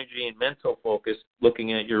of energy and mental focus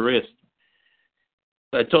looking at your wrist.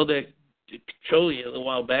 So I told that to Charlie a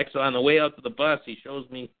while back. So on the way out to the bus, he shows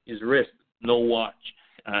me his wrist, no watch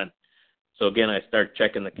on. So again, I start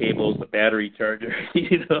checking the cables, the battery charger.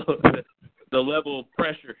 The level of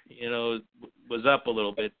pressure, was up a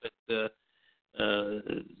little bit. But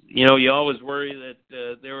you always worry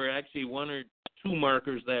that there were actually one or two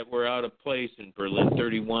markers that were out of place in Berlin,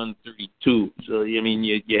 31, 32. So,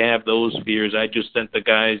 you have those fears. I just sent the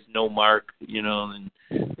guys no mark, and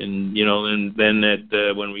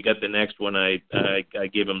then when we got the next one, I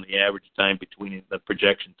gave them the average time between the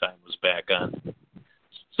projection time was back on.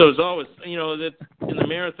 So it's always, that in the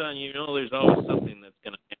marathon, there's always something that's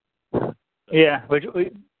going to happen. Yeah,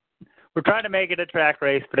 we're trying to make it a track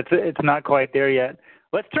race, but it's not quite there yet.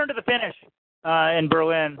 Let's turn to the finish in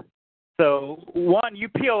Berlin. So, you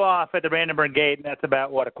peel off at the Brandenburg Gate, and that's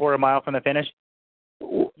about, a quarter mile from the finish?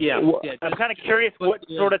 Yeah. I'm kind of curious what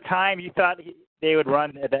sort of time you thought they would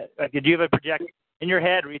run. Did you have a projection in your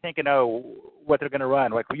head? Were you thinking, what they're going to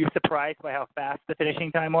run? Were you surprised by how fast the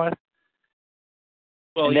finishing time was?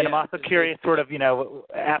 Well, and then I'm also curious, sort of,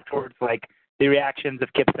 afterwards, the reactions of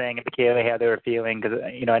Kipsang and Bekele, how they were feeling, because,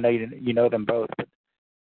 I know you know them both.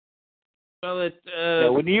 But,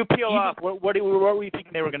 well, when you peel off, what were you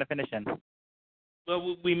thinking they were going to finish in?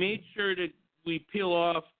 Well, we made sure that we peel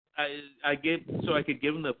off. I could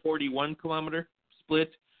give them the 41-kilometer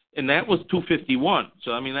split, and that was 2:51.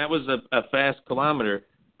 So that was a fast kilometer,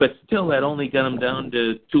 but still that only got them down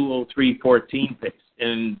to 2:03:14 pace.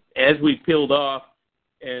 And as we peeled off,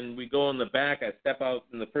 and we go in the back, I step out,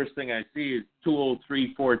 and the first thing I see is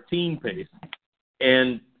 2:03:14 pace.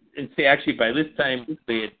 And see, actually, by this time,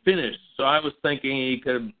 they had finished. So I was thinking he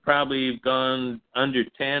could have probably gone under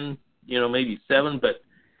 10, maybe 7. But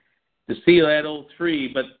to see that 03,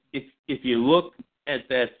 but if you look at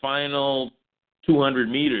that final 200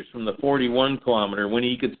 meters from the 41 kilometer, when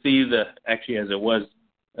he could see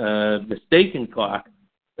mistaken clock,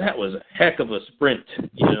 that was a heck of a sprint,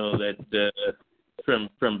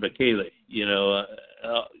 from Bekele,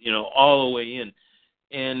 all the way in.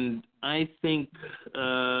 And I think,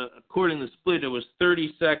 according to the split, it was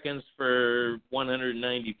 30 seconds for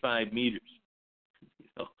 195 meters.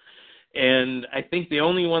 And I think the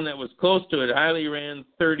only one that was close to it, Haile ran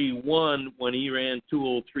 31 when he ran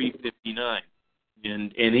 2:03:59.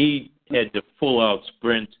 And he had the full-out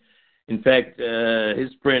sprint. In fact,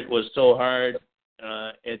 his sprint was so hard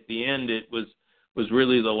at the end, it was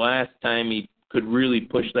really the last time he could really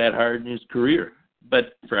push that hard in his career.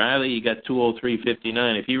 But for Haile, he got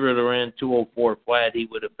 2:03:59. If he would have ran 2:04 flat, he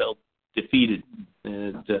would have felt defeated.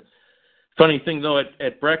 And funny thing, though,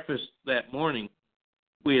 at breakfast that morning,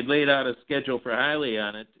 we had laid out a schedule for Haile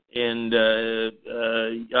on it, and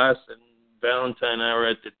us and Valentine and I were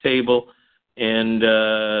at the table, and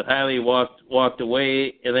Haile walked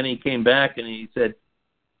away, and then he came back and he said,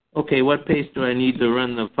 "Okay, what pace do I need to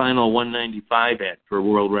run the final 195 at for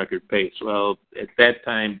world record pace?" Well, at that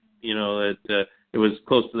time, it was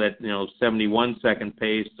close to that, 71-second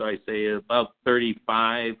pace. So I say about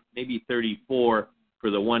 35, maybe 34 for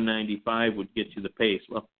the 195 would get you the pace.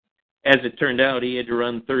 Well, as it turned out, he had to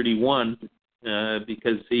run 31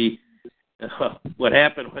 because what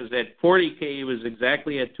happened was at 40K, he was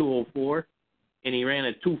exactly at 2:04, and he ran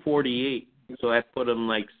at 2:48. So that put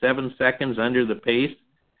him 7 seconds under the pace.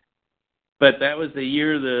 But that was the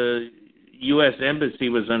year the U.S. Embassy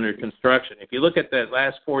was under construction. If you look at that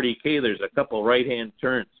last 40K, there's a couple right-hand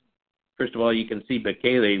turns. First of all, you can see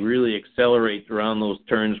Bekele really accelerate around those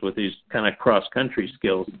turns with his kind of cross-country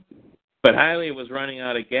skills. But Haile was running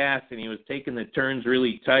out of gas, and he was taking the turns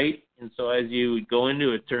really tight. And so as you go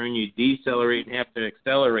into a turn, you decelerate and have to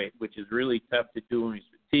accelerate, which is really tough to do when he's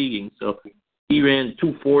fatiguing. So he ran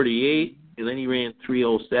 2:48, and then he ran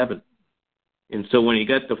 3:07. And so when he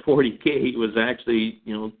got to 40K, he was actually,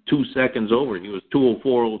 2 seconds over. He was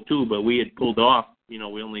 2:04:02, but we had pulled off, we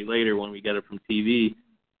only later when we got it from TV.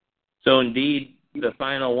 So indeed, the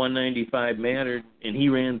final 195 mattered, and he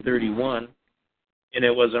ran 31. And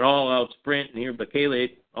it was an all-out sprint, and here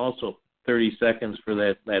Bekele also 30 seconds for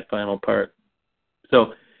that final part.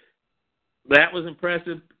 So that was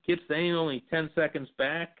impressive. Kipsang only 10 seconds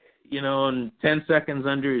back, and 10 seconds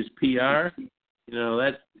under his PR.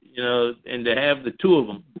 And to have the two of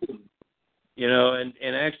them,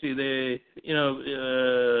 and actually they,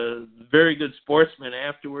 very good sportsmen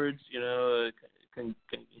afterwards,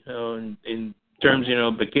 and terms,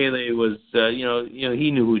 Bekele was,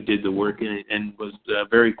 he knew who did the work and was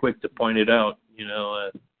very quick to point it out.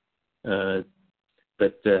 Yeah,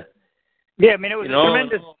 I mean, it was a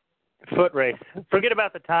tremendous foot race. Forget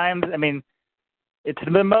about the times. I mean, it's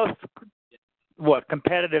the most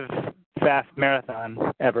competitive fast marathon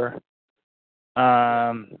ever.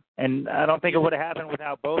 And I don't think it would have happened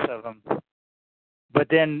without both of them. But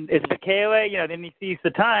then it's Bekele, then he sees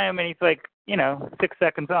the time and he's like, 6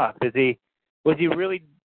 seconds off. Was he really?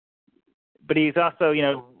 But he's also,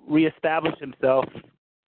 reestablished himself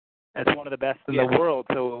as one of the best in the world.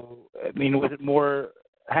 So, I mean, was it more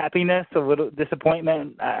happiness, a little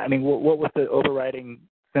disappointment? I mean, what was the overriding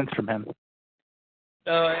sense from him?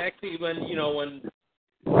 Actually, when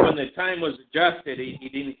the time was adjusted, he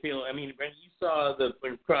didn't feel. I mean, when you saw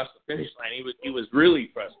when across the finish line, he was really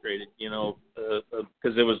frustrated,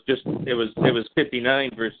 because it was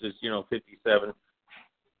 59 versus 57.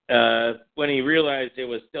 When he realized it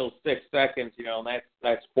was still 6 seconds, and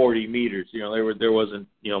that's 40 meters. There wasn't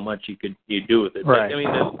much you could do with it. Right. But, I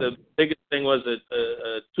mean, the biggest thing was a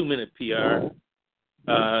 2-minute PR.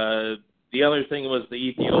 The other thing was the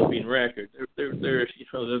Ethiopian record. They're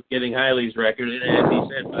getting Haile's record, and as he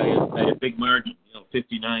said, by a big margin,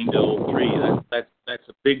 59 to 03. That's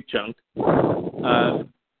a big chunk. But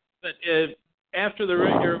after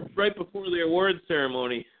right before the award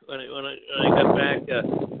ceremony, when I got back,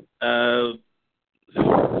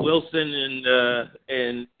 Wilson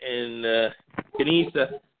and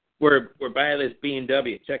Kenenisa were by this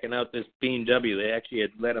B&W, checking out this B&W. They actually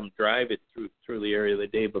had let him drive it through the area the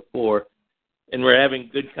day before. And we're having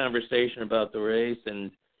good conversation about the race, and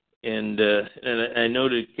I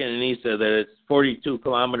noted Kenenisa that it's 42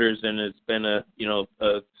 kilometers, and it's been a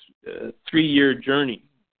 3-year journey,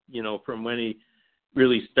 from when he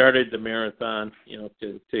really started the marathon,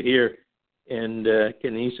 to here. And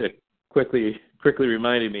Kenenisa quickly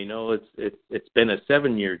reminded me, no, it's been a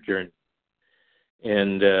 7-year journey,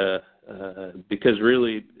 and because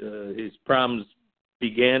really his problems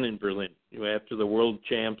began in Berlin, after the world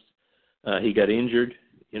champs. He got injured,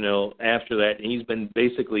 after that. And he's been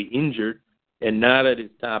basically injured and not at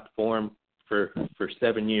his top form for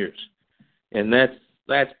 7 years. And that's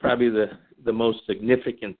probably the most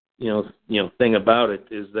significant, thing about it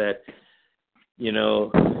is that,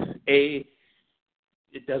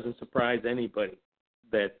 it doesn't surprise anybody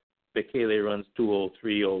that Bekele runs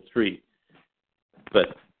 2:03:03.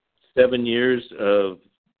 But 7 years of,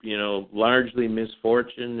 largely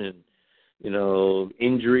misfortune and,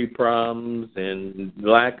 injury problems and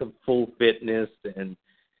lack of full fitness, and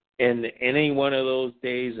any one of those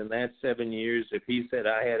days in that 7 years, if he said,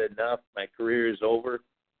 I had enough, my career is over,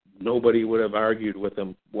 nobody would have argued with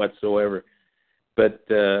him whatsoever. But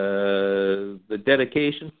the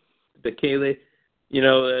dedication, Bekele,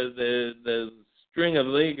 the string of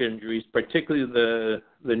leg injuries, particularly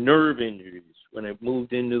the nerve injuries, when it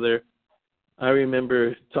moved into there, I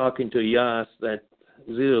remember talking to Jas that it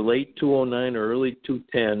was either late 2009 or early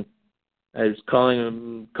 2010. I was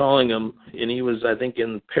calling him, and he was, I think,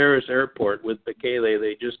 in Paris airport with Bekele.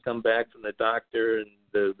 They just come back from the doctor, and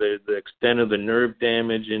the extent of the nerve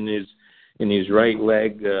damage in his right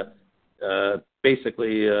leg.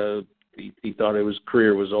 Basically, he thought his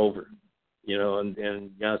career was over.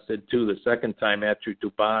 And Jas said too, the second time after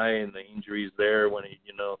Dubai and the injuries there, when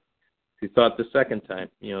he thought the second time,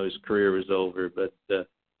 his career was over. But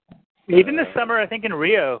even this summer, I think in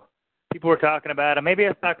Rio, people were talking about him. Maybe I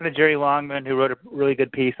was talking to Jerry Longman, who wrote a really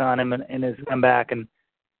good piece on him in his comeback. And,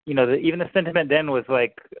 even the sentiment then was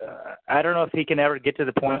like, I don't know if he can ever get to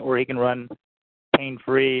the point where he can run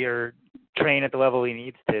pain-free or train at the level he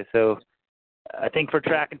needs to. So I think for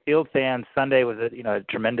track and field fans, Sunday was a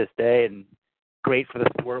tremendous day and great for the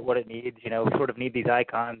sport, what it needs. We sort of need these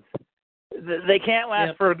icons. They can't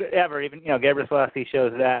last forever. Even, Gebre Selassie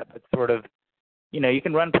shows that, but sort of, you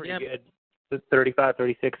can run pretty good at 35,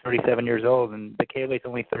 36, 37 years old, and Bekele's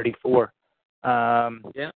only 34.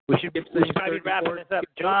 We should probably be wrapping this up.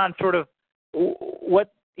 John, sort of,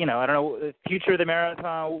 what, I don't know, the future of the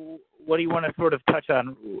marathon, what do you want to sort of touch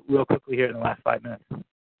on real quickly here in the last 5 minutes?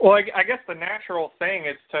 Well, I guess the natural thing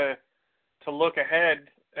is to look ahead,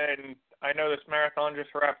 and I know this marathon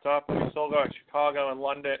just wrapped up, and we still got Chicago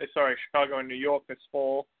and New York this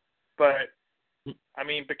fall, but I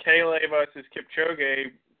mean, Bekele versus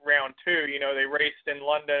Kipchoge, round 2, they raced in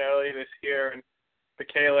London early this year, and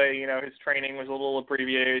Bekele, his training was a little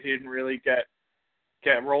abbreviated. He didn't really get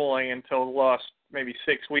rolling until the last maybe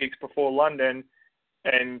 6 weeks before London,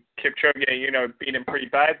 and Kipchoge, beat him pretty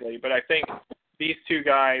badly. But I think these two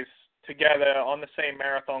guys together on the same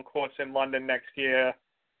marathon course in London next year,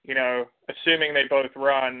 assuming they both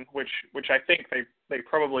run, which I think they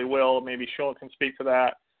probably will. Maybe Sean can speak to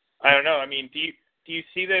that. I don't know. I mean, do you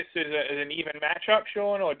see this as an even matchup,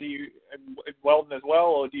 Sean, or do you Weldon as well,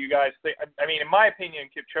 or do you guys think? I mean, in my opinion,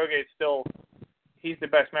 Kipchoge is still he's the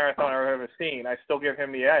best marathoner I've ever seen. I still give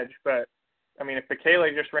him the edge, but I mean, if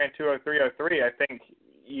Bekele just ran 2:03:03, I think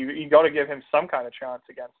you got to give him some kind of chance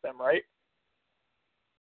against them, right?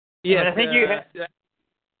 Yeah, I think you.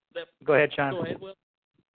 Go ahead, Sean. Go ahead, Will.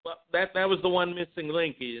 Well, that was the one missing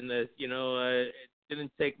link, and it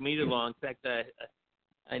didn't take me too long. In fact,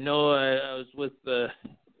 I know I was with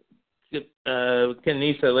Ken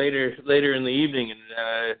Nisa later in the evening, and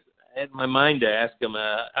I had in my mind to ask him,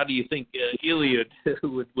 how do you think Iliad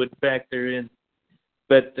would factor in?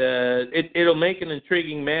 But it'll make an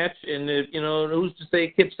intriguing match, and who's to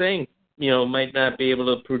say Kipsang might not be able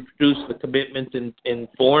to produce the commitment in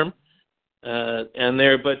form and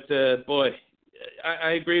there. But boy,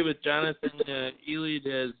 I agree with Jonathan. Iliad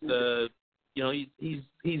has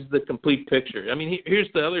he's the complete picture. I mean,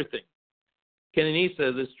 here's the other thing. Ken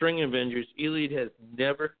Nisa, the String Avengers, Iliad has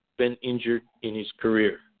never been injured in his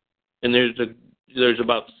career, and there's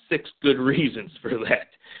about 6 good reasons for that.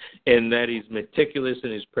 And that he's meticulous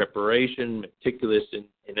in his preparation, meticulous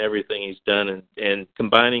in everything he's done, and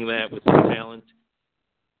combining that with his talent.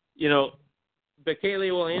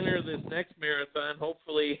 Bekele will enter this next marathon,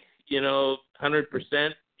 hopefully,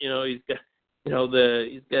 100%. He's got, I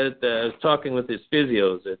was talking with his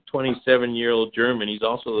physios, a 27-year-old German. He's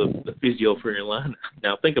also the physio for Ilana.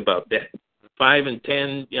 Now think about that. 5 and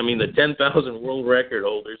 10, the 10,000 world record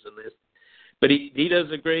holders in this. But he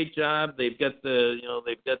does a great job. They've got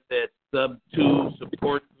that sub-2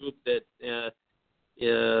 support group that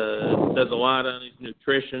does a lot on his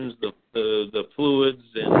nutrition, the fluids,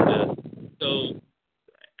 and so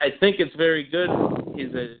I think it's very good.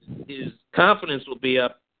 His confidence will be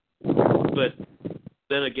up, but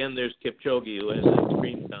then again, there's Kipchoge who has an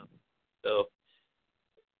extreme confidence. So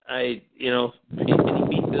he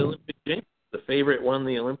beat the Olympic champion. The favorite won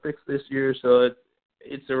the Olympics this year, so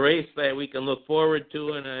it's a race that we can look forward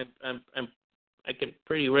to, and I can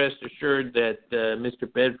pretty rest assured that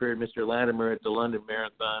Mr. Bedford, Mr. Latimer at the London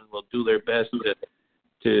Marathon will do their best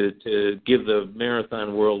to give the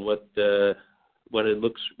marathon world what it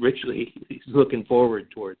looks richly he's looking forward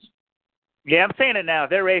towards. Yeah, I'm saying it now. If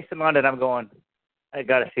they're racing London, I'm going. I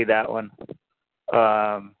got to see that one.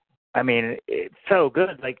 I mean, it's so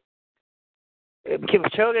good. Like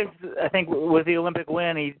Kipchoge, I think, with the Olympic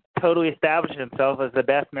win, he totally established himself as the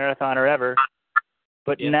best marathoner ever.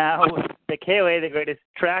 But now, with Bekele, the greatest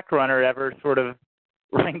track runner ever, sort of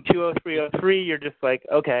running 2:03:03, you're just like,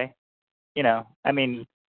 okay, I mean,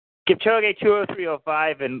 Kipchoge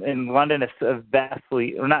 2:03:05 in London is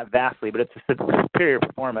vastly, or not vastly, but it's a superior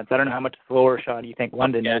performance. I don't know how much slower, Sean, you think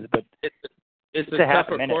London is, but it's a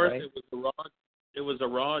tougher course. Right? It was a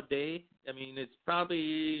raw day. I mean, it's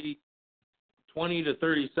probably 20 to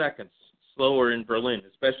 30 seconds slower in Berlin,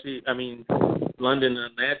 especially, London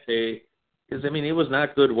on that day, because, it was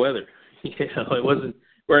not good weather. It wasn't,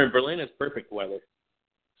 where in Berlin it's perfect weather.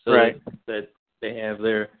 So right. That they have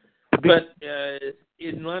there. But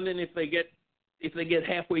in London, if they get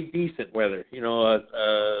halfway decent weather, 7 on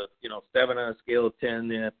a scale of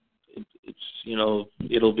 10,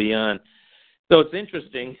 it'll be on. So it's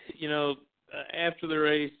interesting, after the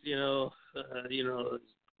race,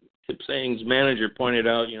 Kipsang's manager pointed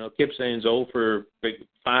out, Kipsang's 0 for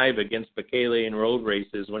 5 against Bekele in road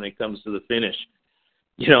races when it comes to the finish.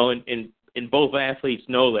 And both athletes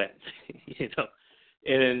know that,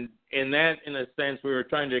 And that, in a sense, we were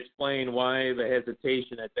trying to explain why the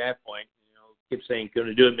hesitation at that point. Kipsang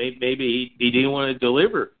couldn't do it. Maybe he didn't want to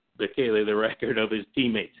deliver Bekele the record of his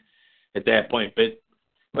teammates at that point. But,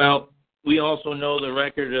 well, we also know the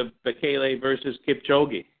record of Bekele versus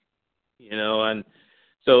Kipchoge, and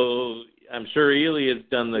so I'm sure Iliad's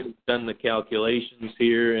done the calculations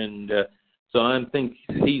here, and so I think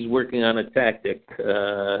he's working on a tactic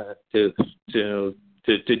to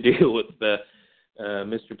deal with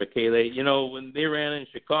Mr. Bekele. When they ran in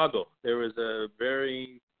Chicago, there was a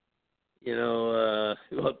very,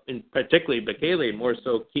 particularly Bekele more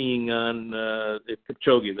so keying on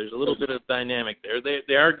Kipchoge. There's a little bit of dynamic there.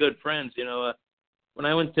 They are good friends. When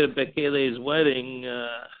I went to Bekele's wedding,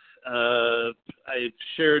 I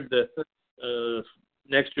shared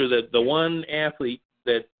next to the one athlete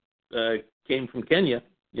that came from Kenya,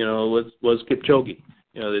 was Kipchoge.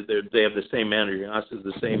 They have the same manager. Us is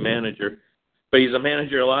the same manager. But he's a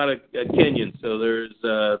manager of a lot of Kenyans, so there's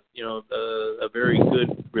a very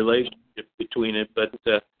good relationship between it. But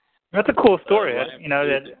that's a cool story.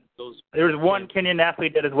 That there was one Kenyan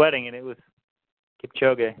athlete at his wedding, and it was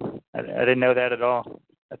Kipchoge. I didn't know that at all.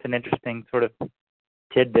 That's an interesting sort of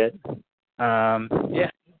tidbit. Yeah.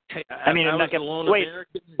 I mean, I I'm was not gonna, alone wait,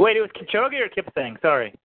 American. wait, it was Kipchoge or Kipsang?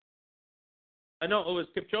 Sorry. I know it was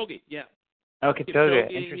Kipchoge. Yeah. Oh,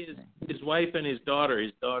 Kipchoge. Kipchoge, his wife and his daughter.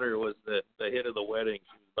 His daughter was the hit of the wedding.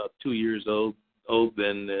 She was about 2 years old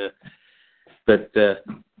then. But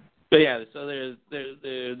yeah, so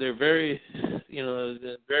they're very,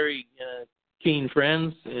 they're very keen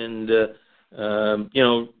friends, and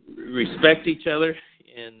respect each other,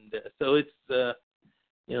 and so it's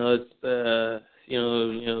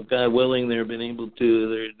God willing, they've been able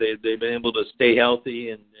to stay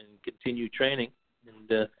healthy and continue training,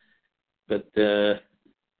 and but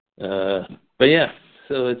yeah,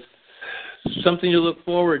 so it's something to look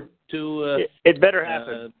forward to. It better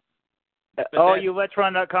happen. All you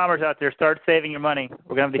LetsRun.comers out there, start saving your money.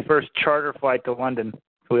 We're going to have the first charter flight to London,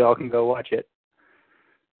 so we all can go watch it.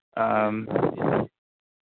 So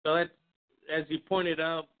that, as you pointed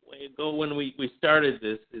out when we started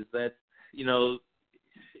this, is that in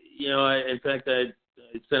fact I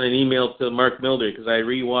sent an email to Mark Milder because I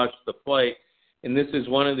rewatched the flight, and this is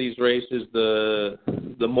one of these races. The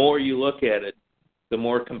more you look at it, the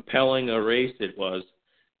more compelling a race it was.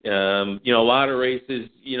 A lot of races,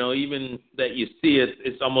 even that you see it,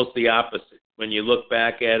 it's almost the opposite. When you look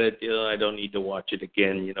back at it, I don't need to watch it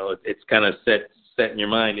again. It's kind of set in your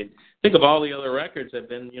mind. And think of all the other records have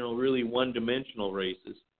been, really one-dimensional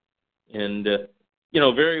races. And,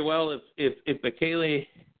 very well, if Bekele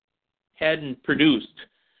hadn't produced,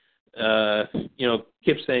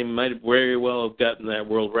 Kipsang might have very well have gotten that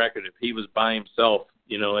world record if he was by himself,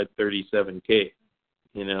 at 37K,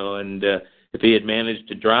 and if he had managed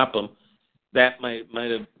to drop him, that might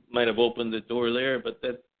have opened the door there. But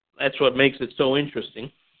that's what makes it so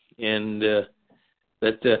interesting. And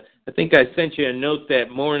I think I sent you a note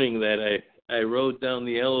that morning that I rode down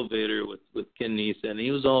the elevator with Ken Nisa, and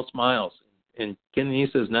he was all smiles. And Ken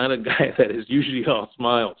Nisa is not a guy that is usually all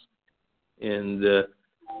smiles. And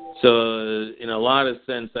so in a lot of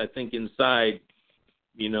sense, I think inside,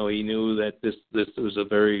 he knew that this was a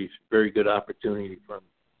very, very good opportunity for him.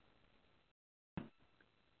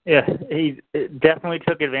 Yeah, he definitely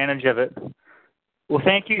took advantage of it. Well,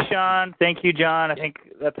 thank you, Sean. Thank you, John. I think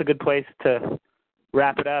that's a good place to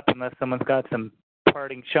wrap it up unless someone's got some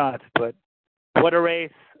parting shots. But what a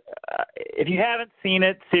race. If you haven't seen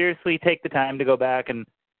it, seriously, take the time to go back and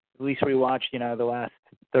at least rewatch, the last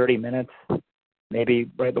 30 minutes, maybe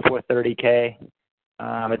right before 30K. It's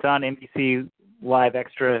on NBC Live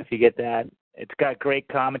Extra if you get that. It's got great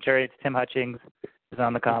commentary. It's Tim Hutchings is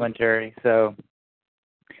on the commentary. So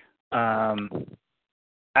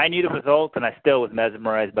I knew the result, and I still was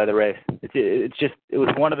mesmerized by the race. It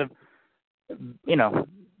was one of the,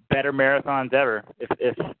 better marathons ever,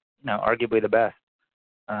 if arguably the best,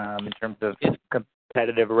 in terms of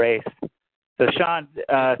competitive race. So, Sean,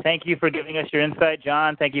 thank you for giving us your insight.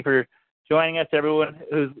 John, thank you for joining us. Everyone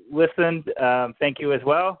who's listened, thank you as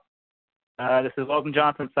well. This is Walton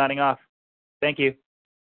Johnson signing off. Thank you.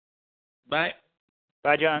 Bye.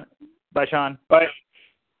 Bye, John. Bye, Sean. Bye.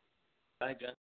 Bye, John.